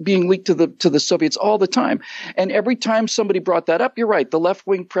being leaked to the Soviets all the time. And every time somebody brought that up, you're right, the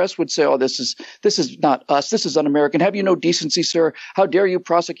left-wing press would say, "Oh, this is not us. This is un-American. Have you no decency, sir? How dare you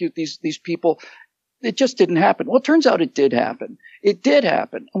prosecute these people?" It just didn't happen. Well, it turns out it did happen. It did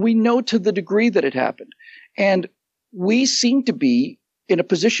happen. And we know to the degree that it happened. And we seem to be in a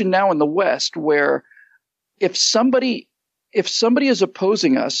position now in the West where if somebody is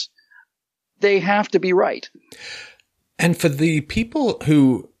opposing us, they have to be right. And for the people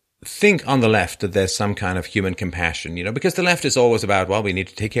who think on the left that there's some kind of human compassion, because the left is always about, well, we need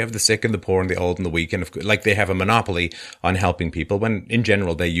to take care of the sick and the poor and the old and the weak. And like they have a monopoly on helping people, when in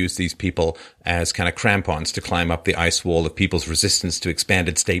general they use these people as kind of crampons to climb up the ice wall of people's resistance to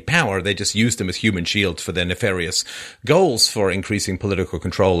expanded state power. They just use them as human shields for their nefarious goals for increasing political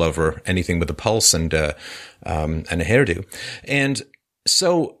control over anything with a pulse and a hairdo. And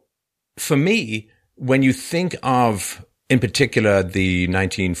so for me, when you think of, in particular, the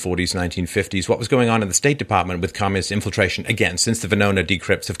 1940s, 1950s, what was going on in the State Department with communist infiltration, again, since the Venona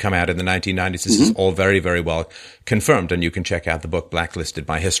decrypts have come out in the 1990s, this is all very, very well confirmed. And you can check out the book Blacklisted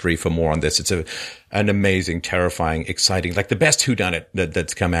by History for more on this. It's an amazing, terrifying, exciting, like the best whodunit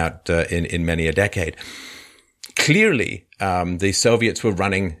that's come out in many a decade. Clearly, the Soviets were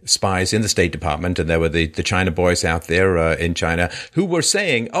running spies in the State Department, and there were the China boys out there in China who were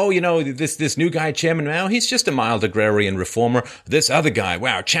saying, "Oh, this new guy, Chairman Mao, he's just a mild agrarian reformer. This other guy,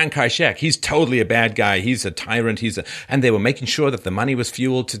 wow, Chiang Kai-shek, he's totally a bad guy. He's a tyrant. And they were making sure that the money was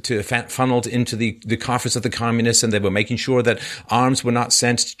funneled into the coffers of the communists, and they were making sure that arms were not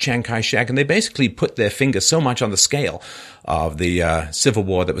sent to Chiang Kai-shek. And they basically put their finger so much on the scale of the civil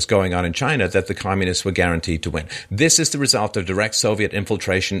war that was going on in China that the communists were guaranteed to win. This is the result of direct Soviet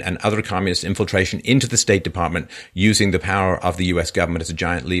infiltration and other communist infiltration into the State Department, using the power of the U.S. government as a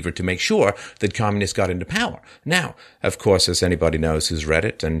giant lever to make sure that communists got into power. Now, of course, as anybody knows who's read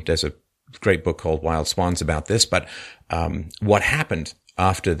it, and there's a great book called Wild Swans about this, but what happened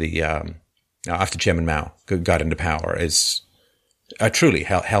after after Chairman Mao got into power is truly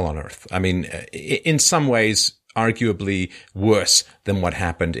hell on earth. I mean, in some ways, arguably worse than what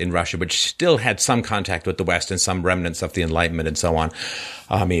happened in Russia, which still had some contact with the West and some remnants of the Enlightenment and so on.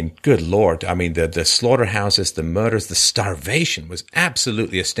 I mean, good Lord. I mean, the slaughterhouses, the murders, the starvation was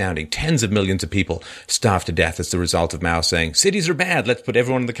absolutely astounding. Tens of millions of people starved to death as the result of Mao saying, cities are bad. Let's put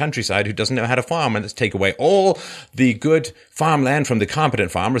everyone in the countryside who doesn't know how to farm, and let's take away all the good farmland from the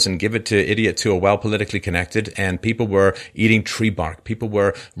competent farmers and give it to idiots who are well politically connected. And people were eating tree bark. People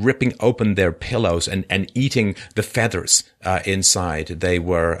were ripping open their pillows and eating the feathers inside. They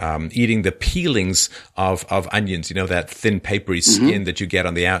were eating the peelings of onions, that thin papery skin that you get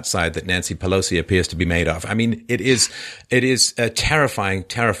on the outside that Nancy Pelosi appears to be made of. I mean, it is terrifying,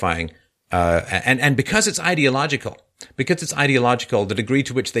 and because it's ideological, the degree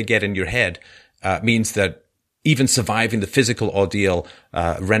to which they get in your head means that even surviving the physical ordeal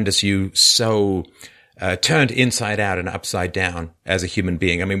renders you so turned inside out and upside down as a human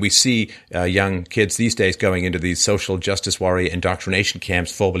being. I mean, we see young kids these days going into these social justice warrior indoctrination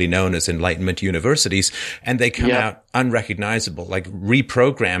camps, formerly known as Enlightenment universities, and they come out unrecognizable, like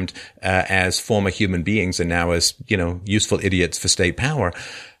reprogrammed as former human beings and now as, useful idiots for state power.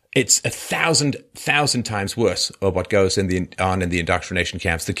 It's 1,000 times worse of what goes on in the indoctrination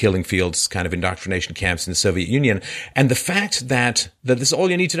camps, the killing fields kind of indoctrination camps in the Soviet Union. And the fact that this is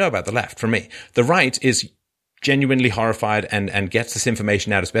all you need to know about the left, for me. The right is genuinely horrified and gets this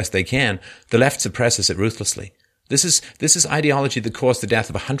information out as best they can. The left suppresses it ruthlessly. This is ideology that caused the death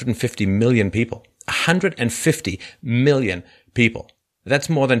of 150 million people. 150 million people.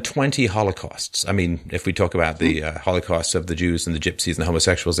 That's more than 20 Holocausts. I mean, if we talk about the Holocausts of the Jews and the Gypsies and the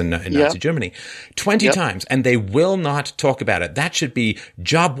homosexuals in Nazi Germany, 20 times, and they will not talk about it. That should be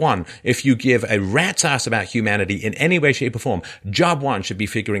job one. If you give a rat's ass about humanity in any way, shape, or form, job one should be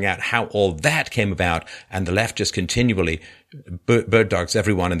figuring out how all that came about, and the left just continually bird dogs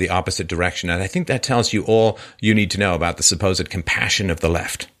everyone in the opposite direction. And I think that tells you all you need to know about the supposed compassion of the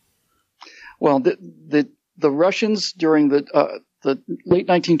left. Well, the Russians during the late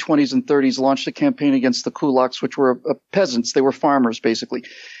 1920s and 30s launched a campaign against the kulaks, which were peasants. They were farmers, basically.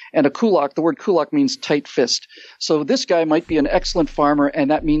 And a kulak, the word kulak means tight fist. So this guy might be an excellent farmer, and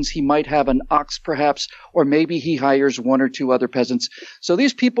that means he might have an ox perhaps, or maybe he hires one or two other peasants. So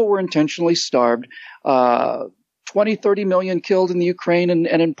these people were intentionally starved. 20, 30 million killed in the Ukraine and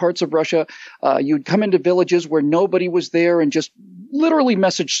in parts of Russia. You'd come into villages where nobody was there and just literally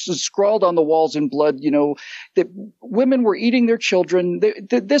messages scrawled on the walls in blood, that women were eating their children,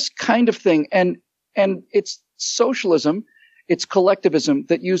 this kind of thing. And it's socialism, it's collectivism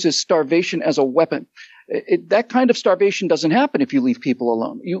that uses starvation as a weapon. That kind of starvation doesn't happen if you leave people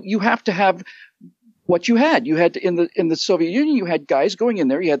alone. You have to have what you had. You had in the Soviet Union, you had guys going in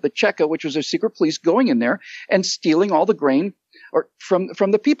there. You had the Cheka, which was a secret police, going in there and stealing all the grain from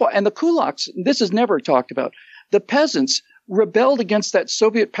the people. And the kulaks, this is never talked about. The peasants rebelled against that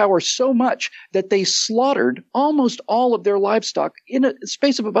Soviet power so much that they slaughtered almost all of their livestock in a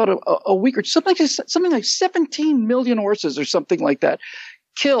space of about a week or something like 17 million horses or something like that,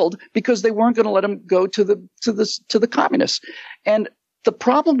 killed because they weren't going to let them go to the communists. And the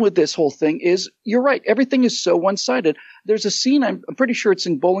problem with this whole thing is, you're right, everything is so one-sided. There's a scene, I'm pretty sure it's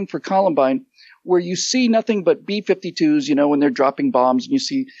in Bowling for Columbine, where you see nothing but B-52s, when they're dropping bombs, and you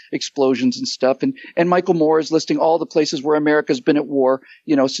see explosions and stuff. And Michael Moore is listing all the places where America's been at war,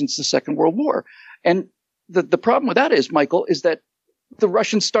 since the Second World War. And the problem with that is, Michael, is that the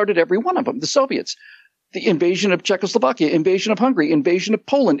Russians started every one of them, the Soviets. The invasion of Czechoslovakia, invasion of Hungary, invasion of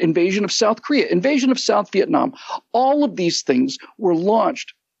Poland, invasion of South Korea, invasion of South Vietnam. All of these things were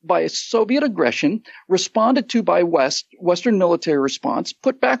launched by a Soviet aggression, responded to by Western military response,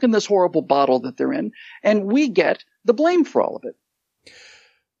 put back in this horrible bottle that they're in, and we get the blame for all of it.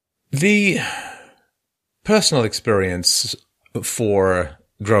 The personal experience for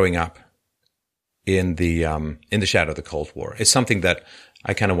growing up in the shadow of the Cold War is something that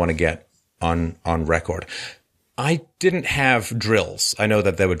I kind of want to get on record. I didn't have drills. I know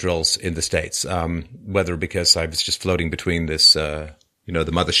that there were drills in the States, whether because I was just floating between this, the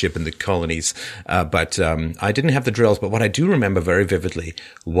mothership and the colonies. But I didn't have the drills. But what I do remember very vividly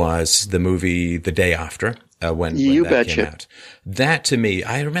was the movie The Day After, when that came out. That, to me,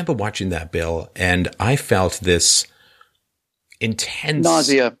 I remember watching that, Bill, and I felt this intense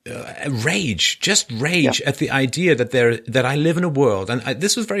nausea, rage at the idea that I live in a world, and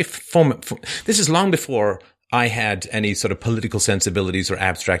this was this is long before I had any sort of political sensibilities or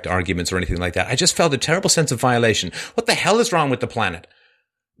abstract arguments or anything like that. I just felt a terrible sense of violation. What the hell is wrong with the planet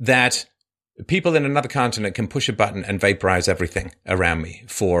that people in another continent can push a button and vaporize everything around me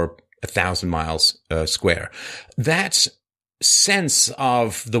for 1,000 miles square? That sense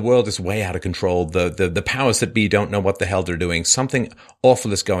of the world is way out of control. The powers that be don't know what the hell they're doing. Something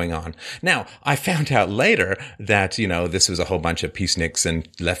awful is going on. Now, I found out later that, this was a whole bunch of peaceniks and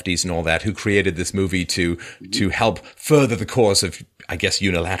lefties and all that who created this movie to help further the cause of, I guess,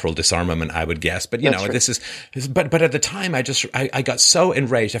 unilateral disarmament, I would guess. But, right. But at the time, I got so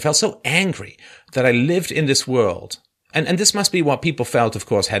enraged. I felt so angry that I lived in this world. And this must be what people felt, of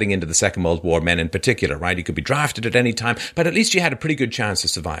course, heading into the Second World War, men in particular, right? You could be drafted at any time, but at least you had a pretty good chance of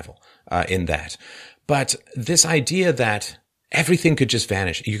survival in that. But this idea that everything could just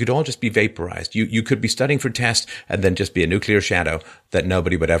vanish, you could all just be vaporized. You could be studying for test and then just be a nuclear shadow that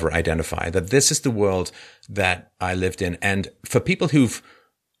nobody would ever identify. That this is the world that I lived in. And for people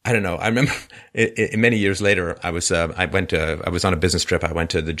I don't know. I remember many years later, I was on a business trip. I went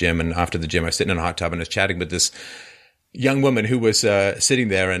to the gym, and after the gym, I was sitting in a hot tub and I was chatting with this young woman who was sitting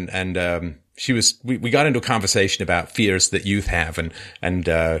there, and we got into a conversation about fears that youth have,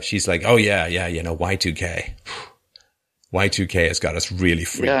 and she's like, "Oh yeah, Y2K. Y2K has got us really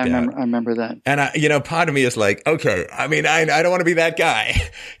freaked out." I remember that. And part of me is like, okay, I mean, I don't want to be that guy.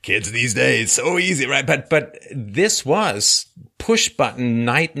 Kids these days, so easy, right? But this was push button,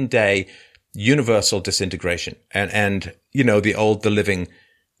 night and day, universal disintegration, and the living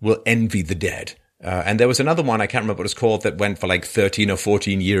will envy the dead. And there was another one, I can't remember what it's called, that went for like 13 or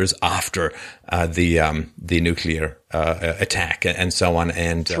 14 years after the nuclear attack and so on.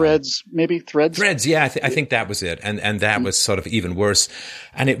 And Threads. Threads, yeah, I think that was it. And that was sort of even worse.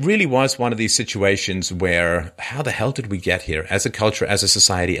 And it really was one of these situations where, how the hell did we get here as a culture, as a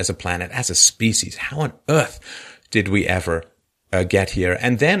society, as a planet, as a species? How on earth did we ever get here?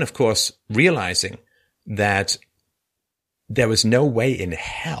 And then, of course, realizing that there was no way in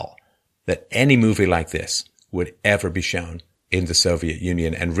hell that any movie like this would ever be shown in the Soviet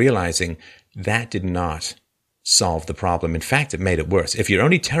Union, and realizing that did not solve the problem. In fact, it made it worse. If you're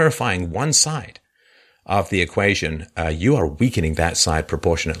only terrifying one side of the equation, you are weakening that side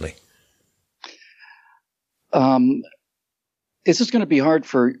proportionately. This is going to be hard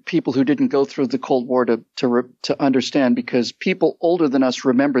for people who didn't go through the Cold War to understand, because people older than us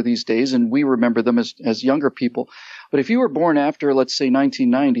remember these days, and we remember them as younger people. But if you were born after, let's say,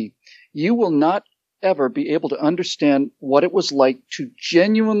 1990, you will not ever be able to understand what it was like to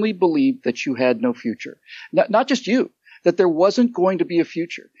genuinely believe that you had no future. Not just you, that there wasn't going to be a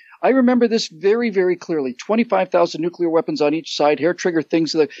future. I remember this very, very clearly. 25,000 nuclear weapons on each side, hair trigger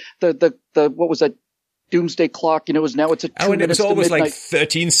things. The what was that? Doomsday clock, it's a 2 and it minutes was always to midnight. like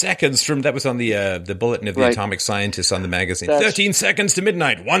 13 seconds from, that was on the bulletin of the atomic scientists on the magazine. 13 seconds to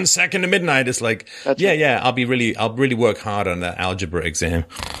midnight, 1 second to midnight. It's like, I'll really work hard on that algebra exam.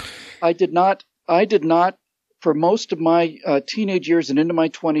 I did not, for most of my teenage years and into my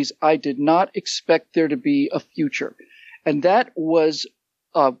 20s, I did not expect there to be a future. And that was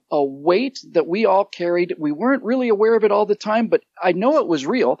a weight that we all carried. We weren't really aware of it all the time, but I know it was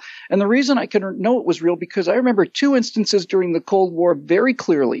real. And the reason I can know it was real, because I remember 2 instances during the Cold War very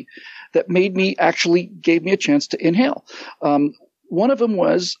clearly that gave me a chance to inhale. One of them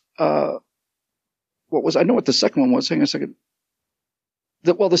was, I know what the second one was. Hang on a second.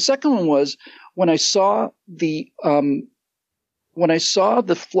 The second one was when I saw the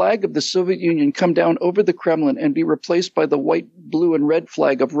flag of the Soviet Union come down over the Kremlin and be replaced by the white, blue, and red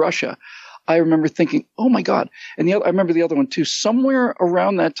flag of Russia. I remember thinking, oh my God. And I remember the other one too. Somewhere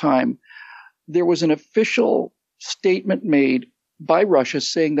around that time, there was an official statement made by Russia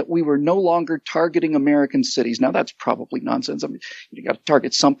saying that we were no longer targeting American cities. Now that's probably nonsense. I mean, you got to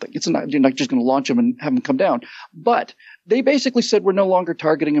target something. You're not just going to launch them and have them come down. But they basically said we're no longer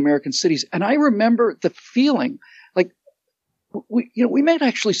targeting American cities. And I remember the feeling like, we may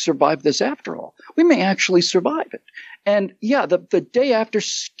actually survive this after all. We may actually survive it. And yeah, the day after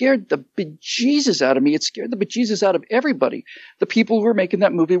scared the bejesus out of me. It scared the bejesus out of everybody. The people who were making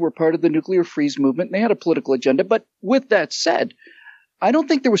that movie were part of the nuclear freeze movement, and they had a political agenda. But with that said, I don't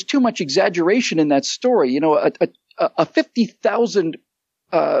think there was too much exaggeration in that story. A 50,000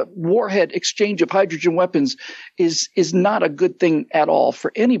 warhead exchange of hydrogen weapons is not a good thing at all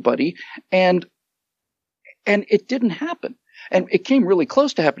for anybody. And it didn't happen. And it came really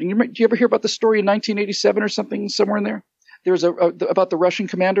close to happening. Do you ever hear about the story in 1987 or something, somewhere in there? There was about the Russian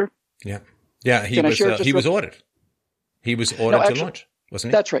commander. Yeah. He was ordered. He was ordered to launch,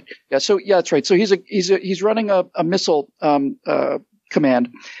 wasn't he? That's right. Yeah. So that's right. So he's running a missile command,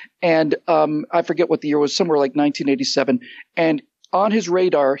 and I forget what the year was, somewhere like 1987. And on his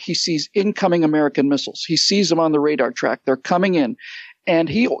radar, he sees incoming American missiles. He sees them on the radar track. They're coming in. And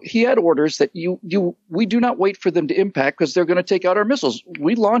he had orders that we do not wait for them to impact, because they're going to take out our missiles.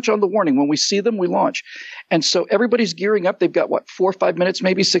 We launch on the warning. When we see them, we launch. And so everybody's gearing up. They've got 4 or 5 minutes,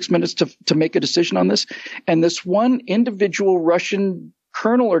 maybe 6 minutes to make a decision on this. And this one individual Russian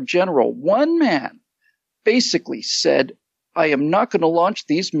colonel or general, one man, basically said, I am not going to launch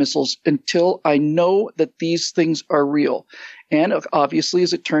these missiles until I know that these things are real. And obviously,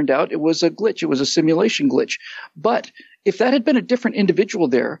 as it turned out, it was a glitch. It was a simulation glitch. But if that had been a different individual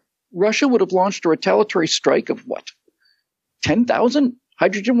there, Russia would have launched a retaliatory strike of 10,000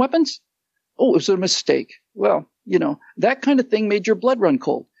 hydrogen weapons? Oh, it was a mistake. Well, that kind of thing made your blood run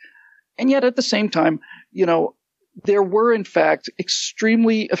cold. And yet at the same time, there were, in fact,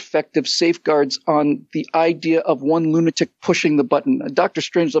 extremely effective safeguards on the idea of one lunatic pushing the button. Dr.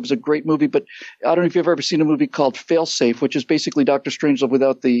 Strangelove is a great movie, but I don't know if you've ever seen a movie called Failsafe, which is basically Dr. Strangelove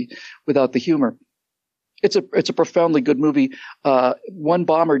without the humor. It's a profoundly good movie. One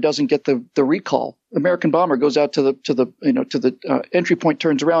bomber doesn't get the recall. American bomber goes out to the entry point,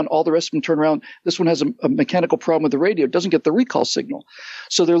 turns around. All the rest of them turn around. This one has a mechanical problem with the radio. It doesn't get the recall signal.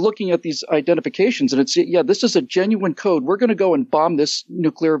 So they're looking at these identifications, and it's, this is a genuine code. We're going to go and bomb this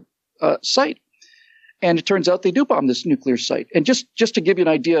nuclear site. And it turns out they do bomb this nuclear site. And just to give you an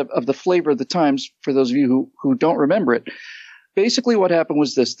idea of the flavor of the times, for those of you who don't remember it, basically what happened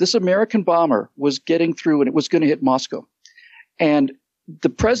was this American bomber was getting through, and it was going to hit Moscow. And the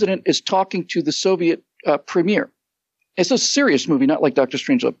president is talking to the Soviet premier. It's a serious movie, not like Dr.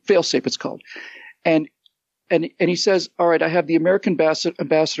 Strangelove. Failsafe, it's called. And he says, all right, I have the American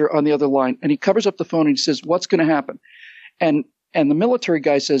ambassador on the other line. And he covers up the phone and he says, what's going to happen? And the military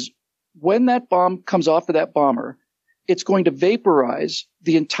guy says, when that bomb comes off of that bomber, it's going to vaporize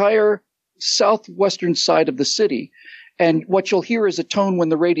the entire southwestern side of the city. And what you'll hear is a tone when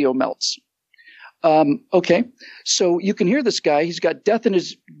the radio melts. Okay. So you can hear this guy. He's got death in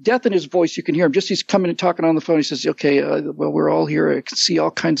his voice. You can hear him. He's coming and talking on the phone. He says, okay, well, we're all here. I can see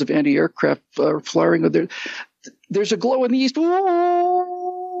all kinds of anti-aircraft flying. There's a glow in the east.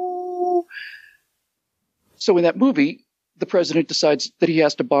 Ooh. So in that movie, the president decides that he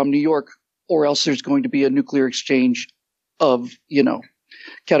has to bomb New York, or else there's going to be a nuclear exchange of,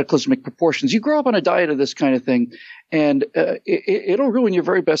 cataclysmic proportions. You grow up on a diet of this kind of thing, and it'll ruin your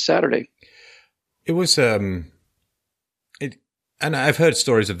very best Saturday. It was, and I've heard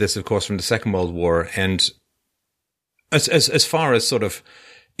stories of this, of course, from the Second World War, and as far as sort of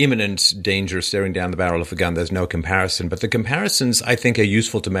imminent danger staring down the barrel of a gun, there's no comparison. But the comparisons, I think, are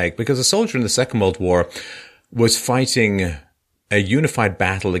useful to make, because a soldier in the Second World War was fighting a unified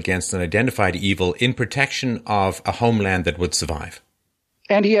battle against an identified evil in protection of a homeland that would survive.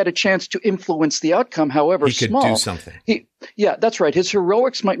 And he had a chance to influence the outcome, however small. He could do something. Yeah, that's right. His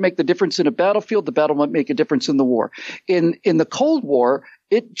heroics might make the difference in a battlefield. The battle might make a difference in the war. In the Cold War,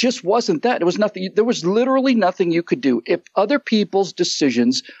 it just wasn't that. It was nothing. There was literally nothing you could do. If other people's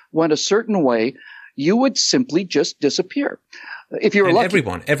decisions went a certain way, you would simply just disappear. If you were lucky.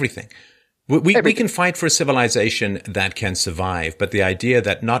 Everything. We can fight for a civilization that can survive, but the idea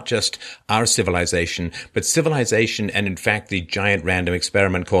that not just our civilization, but civilization and in fact the giant random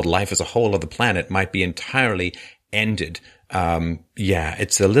experiment called life as a whole of the planet might be entirely ended.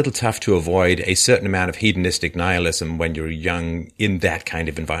 It's a little tough to avoid a certain amount of hedonistic nihilism when you're young in that kind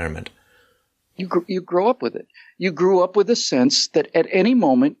of environment. You grow up with it. You grew up with a sense that at any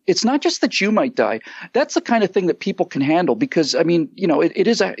moment, it's not just that you might die. That's the kind of thing that people can handle because, it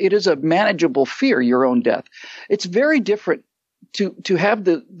is a manageable fear, your own death. It's very different to have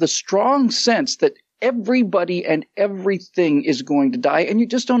the strong sense that everybody and everything is going to die, and you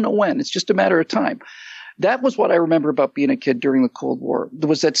just don't know when. It's just a matter of time. That was what I remember about being a kid during the Cold War. There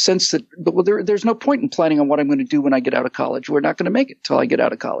was that sense that there's no point in planning on what I'm going to do when I get out of college. We're not going to make it till I get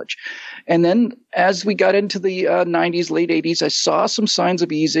out of college. And then as we got into the 90s, late 80s, I saw some signs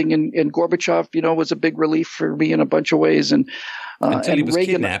of easing, and Gorbachev, was a big relief for me in a bunch of ways. And until he was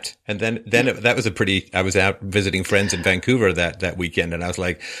Reagan, kidnapped. And then that was I was out visiting friends in Vancouver that weekend, and I was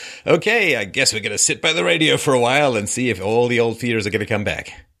like, okay, I guess we're going to sit by the radio for a while and see if all the old fears are going to come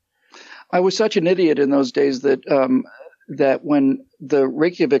back. I was such an idiot in those days that when the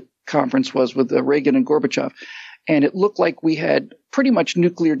Reykjavik conference was with Reagan and Gorbachev, and it looked like we had pretty much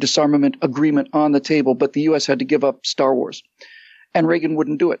nuclear disarmament agreement on the table, but the U.S. had to give up Star Wars. And Reagan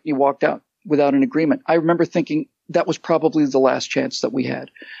wouldn't do it. He walked out without an agreement. I remember thinking that was probably the last chance that we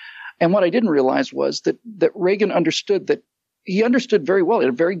had. And what I didn't realize was that Reagan understood that. He understood very well. He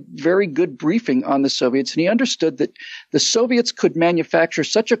had a very, very good briefing on the Soviets, and he understood that the Soviets could manufacture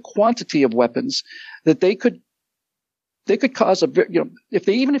such a quantity of weapons that they could cause if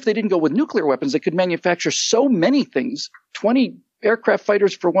they didn't go with nuclear weapons, they could manufacture so many things. 20 aircraft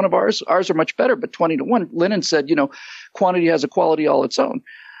fighters for one of ours. Ours are much better, but 20 to 1. Lenin said, quantity has a quality all its own.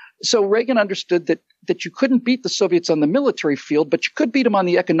 So Reagan understood that you couldn't beat the Soviets on the military field, but you could beat them on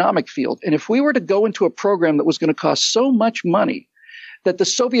the economic field. And if we were to go into a program that was going to cost so much money that the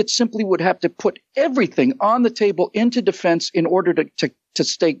Soviets simply would have to put everything on the table into defense in order to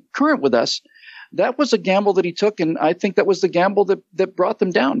stay current with us, that was a gamble that he took. And I think that was the gamble that brought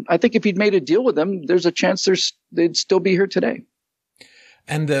them down. I think if he'd made a deal with them, there's a chance they'd still be here today.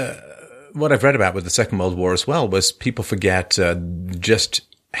 And what I've read about with the Second World War as well was people forget just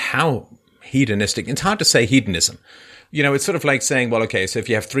how hedonistic. It's hard to say hedonism. It's sort of like saying, well, okay, so if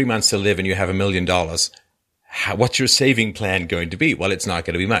you have 3 months to live and you have $1 million, what's your saving plan going to be? Well, it's not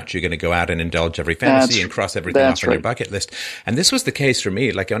going to be much. You're going to go out and indulge every fantasy and cross everything off on your bucket list. And this was the case for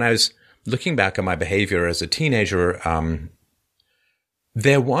me. Like when I was looking back on my behavior as a teenager,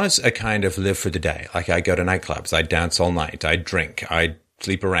 there was a kind of live for the day. Like I'd go to nightclubs, I'd dance all night, I'd drink, I'd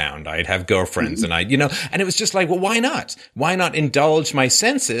sleep around, I'd have girlfriends, and and it was just like, well, why not? Why not indulge my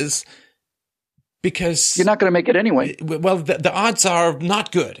senses? Because you're not going to make it anyway. Well, the odds are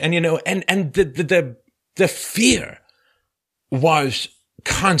not good. And, and the fear was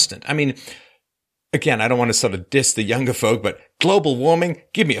constant. I mean, again, I don't want to sort of diss the younger folk, but global warming,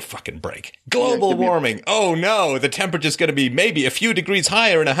 give me a fucking break. Global warming. Oh no, the temperature's going to be maybe a few degrees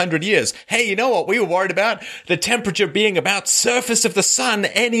higher in 100 years. Hey, you know what we were worried about? The temperature being about surface of the sun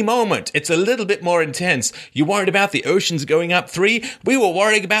any moment. It's a little bit more intense. You worried about the oceans going up 3? We were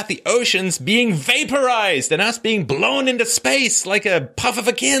worried about the oceans being vaporized and us being blown into space like a puff of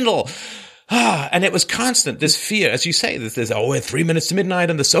a candle. And it was constant, this fear, as you say, there's we're 3 minutes to midnight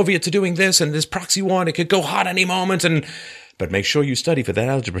and the Soviets are doing this and this proxy war and it could go hot any moment. But make sure you study for that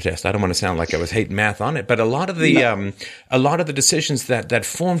algebra test. I don't want to sound like I was hating math on it, but a lot of the decisions that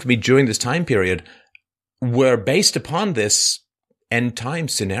formed me during this time period were based upon this end time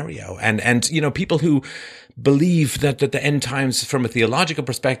scenario. And people who believe that the end times from a theological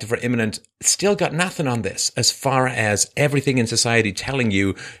perspective are imminent still got nothing on this as far as everything in society telling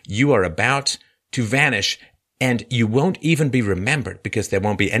you are about to vanish and you won't even be remembered because there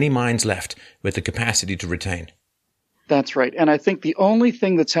won't be any minds left with the capacity to retain. That's right. And I think the only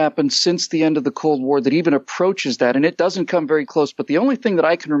thing that's happened since the end of the Cold War that even approaches that, and it doesn't come very close, but the only thing that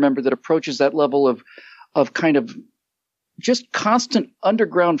I can remember that approaches that level of kind of just constant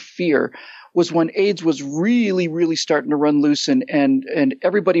underground fear was when AIDS was really, really starting to run loose, and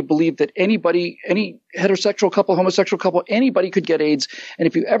everybody believed that anybody, any heterosexual couple, homosexual couple, anybody could get AIDS. And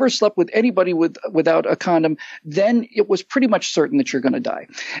if you ever slept with anybody without a condom, then it was pretty much certain that you're going to die.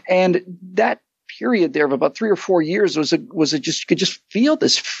 And that period there of about 3 or 4 years was just, you could just feel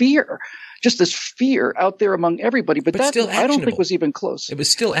this fear out there among everybody. But that, still I don't think was even close. It was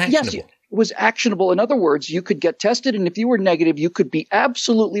still actionable. Yes, it was actionable. In other words, you could get tested, and if you were negative, you could be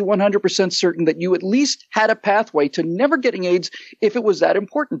absolutely 100% certain that you at least had a pathway to never getting AIDS if it was that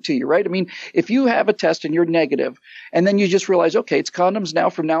important to you, right? I mean, if you have a test and you're negative, and then you just realize, okay, it's condoms now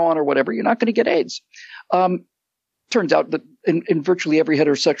from now on or whatever, you're not going to get AIDS. Turns out that in virtually every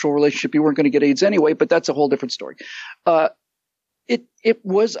heterosexual relationship, you weren't going to get AIDS anyway, but that's a whole different story. It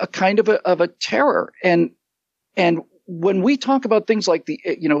was a kind of a terror. And when we talk about things like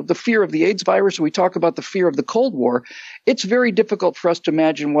the fear of the AIDS virus, or we talk about the fear of the Cold War, it's very difficult for us to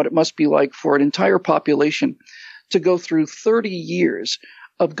imagine what it must be like for an entire population to go through 30 years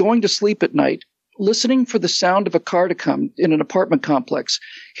of going to sleep at night, listening for the sound of a car to come in an apartment complex,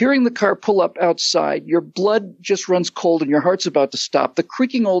 hearing the car pull up outside, your blood just runs cold and your heart's about to stop. The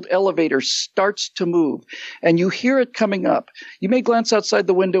creaking old elevator starts to move and you hear it coming up. You may glance outside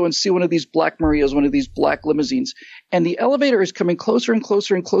the window and see one of these black Marias, one of these black limousines, and the elevator is coming closer and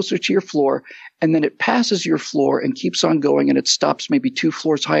closer and closer to your floor, and then it passes your floor and keeps on going, and it stops maybe 2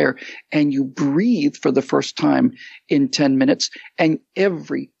 floors higher, and you breathe for the first time in 10 minutes, and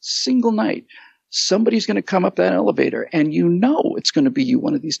every single night somebody's going to come up that elevator, and you know it's going to be you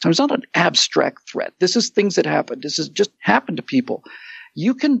one of these times. It's not an abstract threat. This is things that happen. This has just happened to people.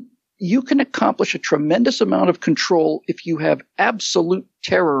 You can accomplish a tremendous amount of control if you have absolute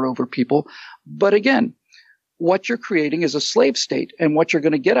terror over people. But again, what you're creating is a slave state, and what you're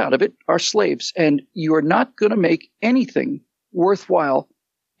going to get out of it are slaves. And you are not going to make anything worthwhile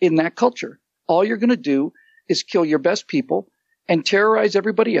in that culture. All you're going to do is kill your best people and terrorize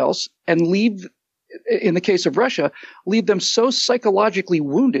everybody else, and leave, in the case of Russia, leave them so psychologically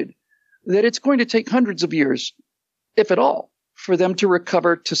wounded that it's going to take hundreds of years, if at all, for them to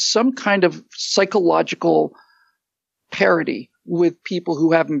recover to some kind of psychological parity with people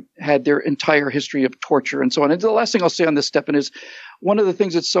who haven't had their entire history of torture and so on. And the last thing I'll say on this, Stefan, is one of the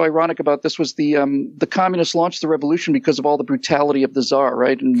things that's so ironic about this was the communists launched the revolution because of all the brutality of the Tsar,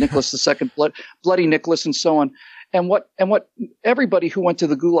 right? And Nicholas II, bloody Nicholas, and so on. And what everybody who went to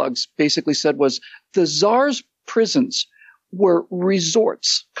the gulags basically said was the Tsar's prisons were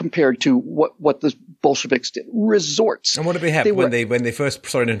resorts compared to what the Bolsheviks did. Resorts. And what did they have when they first,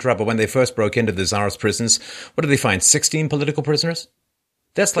 sorry to interrupt, but when they first broke into the Tsar's prisons? What did they find? 16 political prisoners?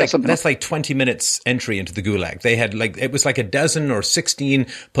 That's like 20 minutes entry into the gulag. They had it was like a dozen or 16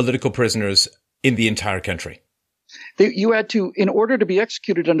 political prisoners in the entire country. You had to, in order to be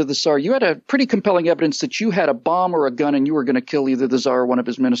executed under the Tsar, you had a pretty compelling evidence that you had a bomb or a gun and you were going to kill either the Tsar or one of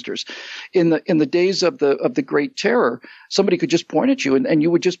his ministers. In the days of the Great Terror, somebody could just point at you and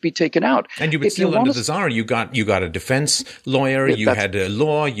you would just be taken out. And you would still, under the Tsar, you got a defense lawyer, you had a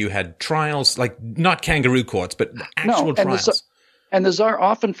law, you had trials, like not kangaroo courts, but actual trials. And the Tsar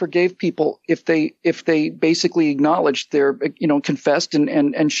often forgave people if they basically acknowledged their, confessed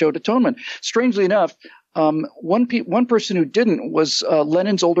and showed atonement. Strangely enough, one person who didn't was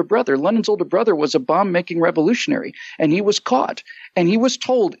Lenin's older brother. Lenin's older brother was a bomb-making revolutionary, and he was caught. And he was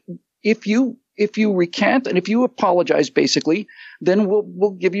told, if you recant and if you apologize, basically, then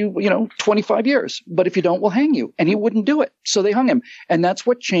we'll give you 25 years. But if you don't, we'll hang you. And he wouldn't do it, so they hung him. And that's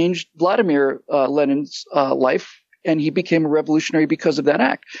what changed Vladimir Lenin's life, and he became a revolutionary because of that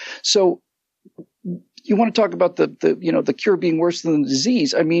act. So you want to talk about the cure being worse than the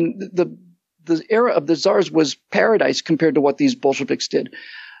disease? I mean, the era of the Tsars was paradise compared to what these Bolsheviks did.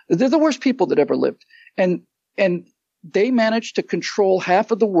 They're the worst people that ever lived. And they managed to control half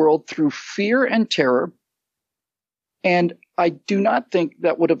of the world through fear and terror. And I do not think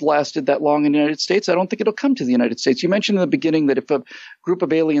that would have lasted that long in the United States. I don't think it'll come to the United States. You mentioned in the beginning that if a group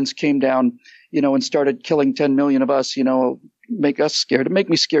of aliens came down, and started killing 10 million of us, make us scared. It'd make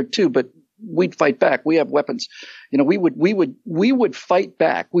me scared too, but we'd fight back. We have weapons. We would fight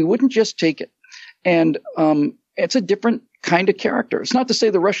back. We wouldn't just take it. And it's a different kind of character. It's not to say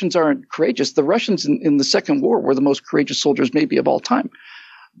the Russians aren't courageous. The Russians in the Second War were the most courageous soldiers maybe of all time.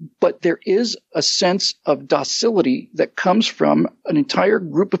 But there is a sense of docility that comes from an entire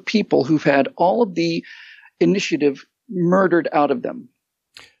group of people who've had all of the initiative murdered out of them.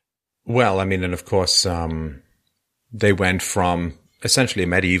 Well, I mean, and of course, they went from essentially a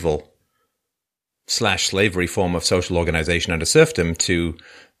medieval / slavery form of social organization under serfdom to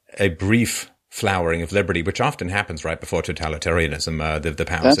a brief flowering of liberty, which often happens right before totalitarianism. The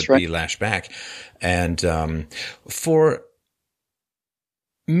powers that be lash back. And for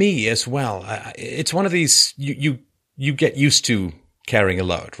me as well, it's one of these, you get used to carrying a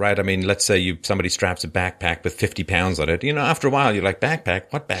load, right? I mean, let's say somebody straps a backpack with 50 pounds on it. After a while, you're like, backpack?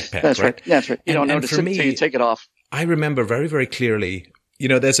 What backpack? That's right. That's right. You don't notice it until you take it off. I remember very, very clearly,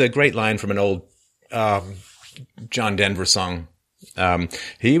 there's a great line from an old John Denver song.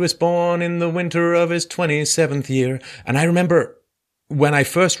 He was born in the winter of his 27th year. And I remember when I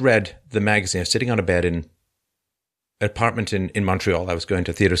first read the magazine, I was sitting on a bed in an apartment in Montreal. I was going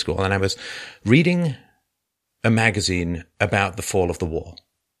to theater school, and I was reading a magazine about the fall of the wall.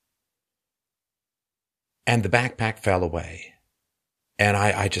 And the backpack fell away. And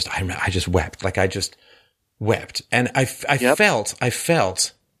I just wept. Like, I just wept. And I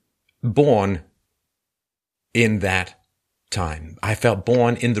felt born in that time. I felt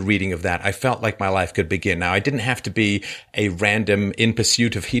born in the reading of that. I felt like my life could begin. Now, I didn't have to be a random, in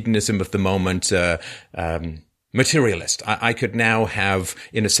pursuit of hedonism of the moment, materialist. I could now have,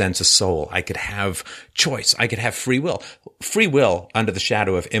 in a sense, a soul. I could have choice. I could have free will. Free will under the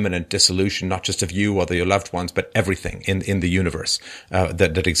shadow of imminent dissolution, not just of you or your loved ones, but everything in the universe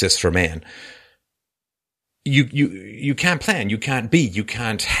that exists for man. You can't plan. You can't be. You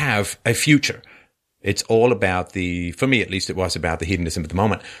can't have a future. It's all about for me at least, it was about the hedonism of the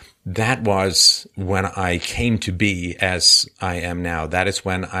moment. That was when I came to be as I am now. That is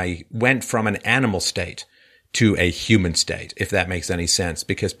when I went from an animal state to a human state, if that makes any sense.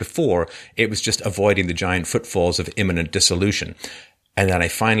 Because before, it was just avoiding the giant footfalls of imminent dissolution. And then I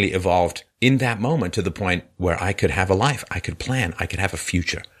finally evolved in that moment to the point where I could have a life. I could plan. I could have a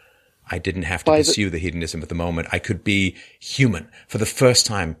future. I didn't have to pursue the hedonism of the moment. I could be human for the first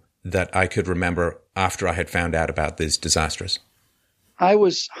time that I could remember after I had found out about these disasters. I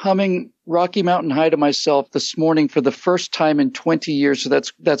was humming Rocky Mountain High to myself this morning for the first time in 20 years. So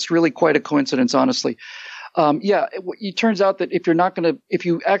that's really quite a coincidence, honestly. It turns out that if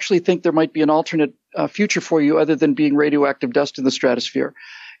you actually think there might be an alternate future for you other than being radioactive dust in the stratosphere,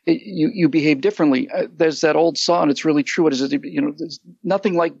 you behave differently. There's that old saw, and it's really true. What is it? There's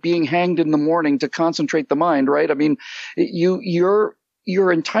nothing like being hanged in the morning to concentrate the mind, right? I mean, your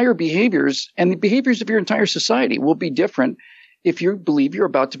entire behaviors and the behaviors of your entire society will be different if you believe you're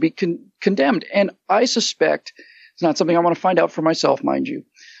about to be condemned. And I suspect, it's not something I want to find out for myself, mind you,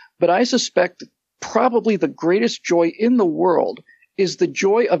 but I suspect probably the greatest joy in the world is the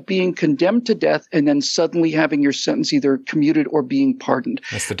joy of being condemned to death and then suddenly having your sentence either commuted or being pardoned.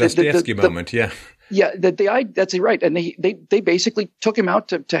 That's the Dostoevsky moment, yeah. Yeah, that's right. And they basically took him out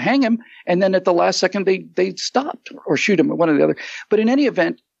to hang him, and then at the last second they stopped, or shoot him, or one or the other. But in any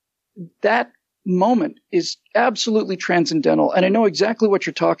event, that moment is absolutely transcendental, and I know exactly what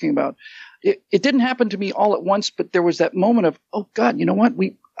you're talking about. It didn't happen to me all at once, but there was that moment of, oh God, you know what?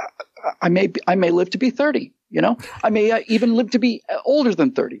 I may live to be 30. I may even live to be older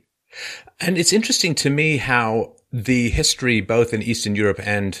than 30. And it's interesting to me how the history, both in Eastern Europe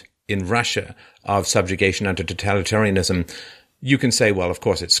and in Russia, of subjugation under totalitarianism, you can say, well, of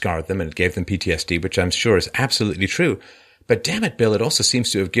course, it scarred them and it gave them PTSD, which I'm sure is absolutely true. But damn it, Bill, it also seems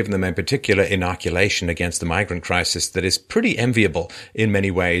to have given them a particular inoculation against the migrant crisis that is pretty enviable in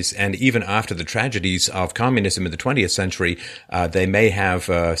many ways. And even after the tragedies of communism in the 20th century, they may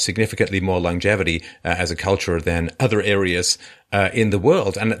have significantly more longevity as a culture than other areas in the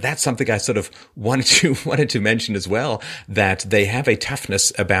world. And that's something I sort of wanted to mention as well, that they have a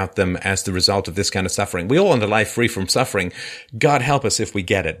toughness about them as the result of this kind of suffering. We all want a life free from suffering. God help us if we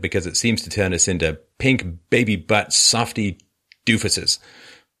get it, because it seems to turn us into pink baby butt softy doofuses.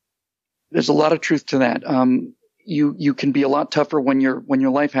 There's a lot of truth to that. You can be a lot tougher when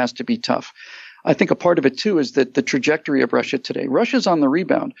your life has to be tough. I think a part of it too is that the trajectory of Russia today. Russia's on the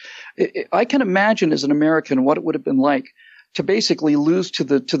rebound. I can imagine as an American what it would have been like to basically lose to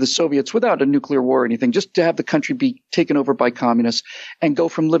the Soviets without a nuclear war or anything, just to have the country be taken over by communists and go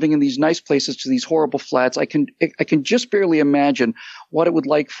from living in these nice places to these horrible flats. I can just barely imagine what it would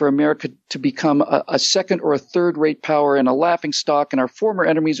like for America to become a second or a third rate power and a laughing stock, and our former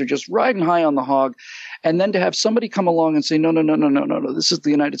enemies are just riding high on the hog. And then to have somebody come along and say, no, this is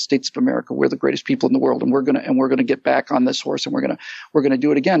the United States of America. We're the greatest people in the world, and we're gonna get back on this horse, and we're gonna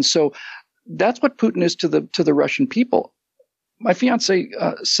do it again. So that's what Putin is to the Russian people. My fiance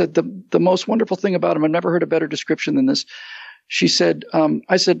said the most wonderful thing about him. I've never heard a better description than this. She said,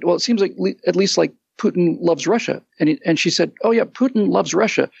 I said, well, it seems like at least like Putin loves Russia. And she said, oh yeah, Putin loves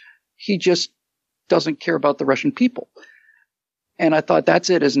Russia. He just doesn't care about the Russian people. And I thought,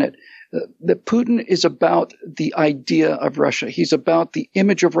 that's it, isn't it? That Putin is about the idea of Russia. He's about the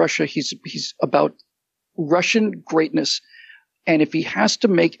image of Russia. He's about Russian greatness. And if he has to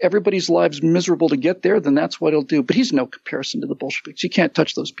make everybody's lives miserable to get there, then that's what he'll do. But he's no comparison to the Bolsheviks. You can't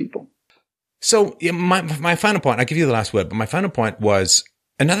touch those people. So my final point, I'll give you the last word, but my final point was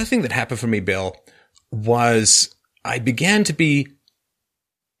another thing that happened for me, Bill, was I began to be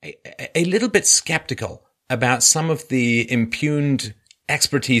a little bit skeptical about some of the impugned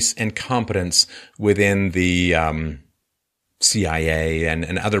expertise and competence within the CIA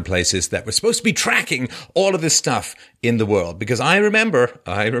and other places that were supposed to be tracking all of this stuff in the world. Because I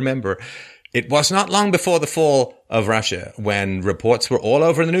remember it was not long before the fall of Russia when reports were all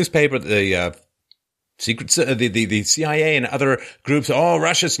over in the newspaper, the CIA and other groups, oh,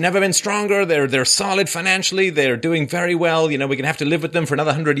 Russia's never been stronger. They're solid financially. They're doing very well. You know, we're going to have to live with them for another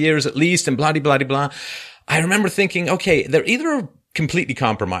 100 years at least, and blah, blah, blah, blah. I remember thinking, okay, they're either completely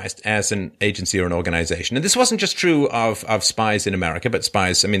compromised as an agency or an organization. And this wasn't just true of spies in America, but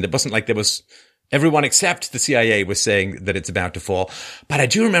spies. I mean, it wasn't like there was everyone except the CIA was saying that it's about to fall. But I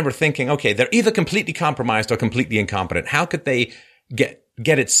do remember thinking, okay, they're either completely compromised or completely incompetent. How could they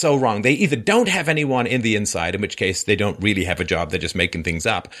get it so wrong? They either don't have anyone in the inside, in which case they don't really have a job. They're just making things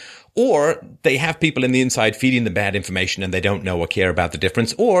up. Or they have people in the inside feeding them bad information and they don't know or care about the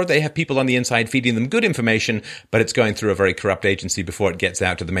difference. Or they have people on the inside feeding them good information, but it's going through a very corrupt agency before it gets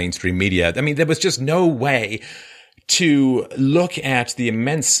out to the mainstream media. I mean, there was just no way to look at the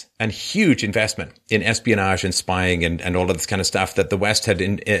immense and huge investment in espionage and spying and all of this kind of stuff that the West had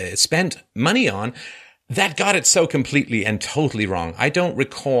spent money on that got it so completely and totally wrong. I don't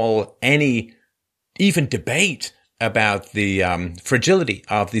recall any even debate about the fragility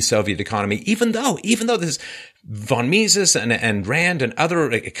of the Soviet economy, even though this von Mises and Rand and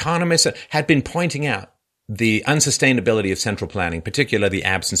other economists had been pointing out the unsustainability of central planning, particularly the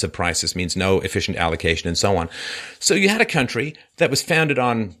absence of prices means no efficient allocation and so on. So you had a country that was founded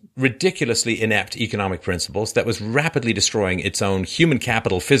on ridiculously inept economic principles that was rapidly destroying its own human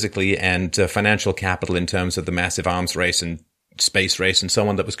capital physically and financial capital in terms of the massive arms race and space race and so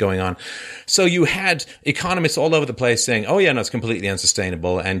on that was going on. So you had economists all over the place saying, oh yeah, no, it's completely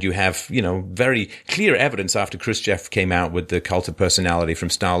unsustainable. And you have, very clear evidence after Khrushchev came out with the cult of personality from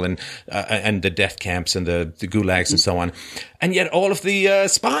Stalin and the death camps and the gulags and so on. And yet all of the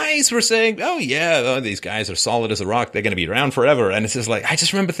spies were saying, oh yeah, these guys are solid as a rock. They're going to be around forever. And it's just like, I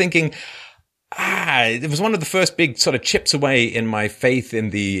just remember thinking, it was one of the first big sort of chips away in my faith in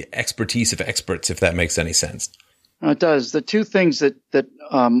the expertise of experts, if that makes any sense. It does. The two things that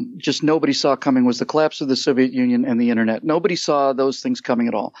just nobody saw coming was the collapse of the Soviet Union and the internet. Nobody saw those things coming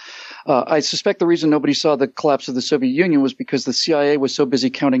at all. I suspect the reason nobody saw the collapse of the Soviet Union was because the CIA was so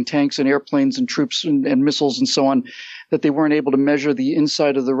busy counting tanks and airplanes and troops and missiles and so on that they weren't able to measure the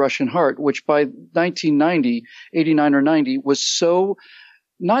inside of the Russian heart, which by 1990, 89 or 90, was so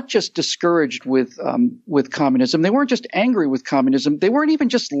not just discouraged with communism. They weren't just angry with communism. They weren't even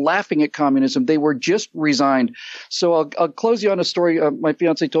just laughing at communism. They were just resigned. So I'll close you on a story. My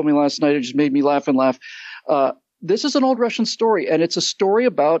fiance told me last night. It just made me laugh and laugh. This is an old Russian story, and it's a story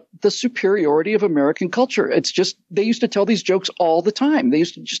about the superiority of American culture. It's just, they used to tell these jokes all the time. They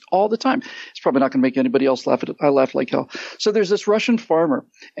used to just all the time. It's probably not going to make anybody else laugh. I laugh like hell. So there's this Russian farmer,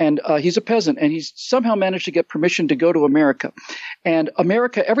 and he's a peasant, and he's somehow managed to get permission to go to America. And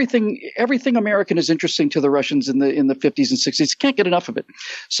America, everything American is interesting to the Russians in the 50s and 60s. Can't get enough of it.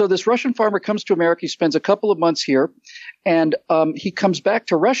 So this Russian farmer comes to America. He spends a couple of months here, and he comes back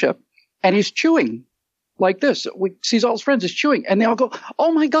to Russia, and he's chewing like this. We sees all his friends is chewing, and they all go,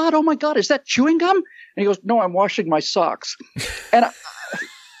 oh my God, is that chewing gum? And he goes, no, I'm washing my socks. And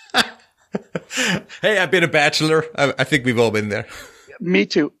hey, I've been a bachelor. I think we've all been there. Me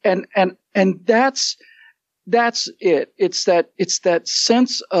too. And that's it. It's that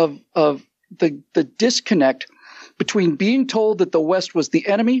sense of the disconnect between being told that the West was the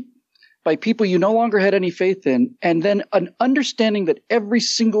enemy by people you no longer had any faith in, and then an understanding that every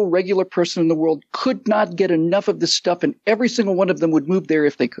single regular person in the world could not get enough of this stuff, and every single one of them would move there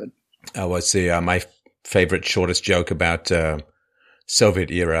if they could. Oh, let's see. My favorite shortest joke about Soviet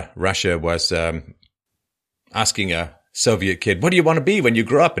era Russia was asking a Soviet kid, what do you want to be when you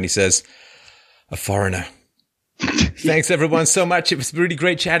grow up? And he says, a foreigner. Thanks, everyone, so much. It was really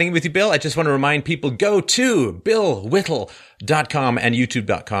great chatting with you, Bill. I just want to remind people, go to BillWhittle.com and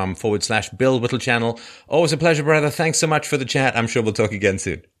YouTube.com/Bill Whittle channel. Always a pleasure, brother. Thanks so much for the chat. I'm sure we'll talk again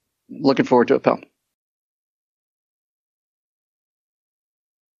soon. Looking forward to it, pal.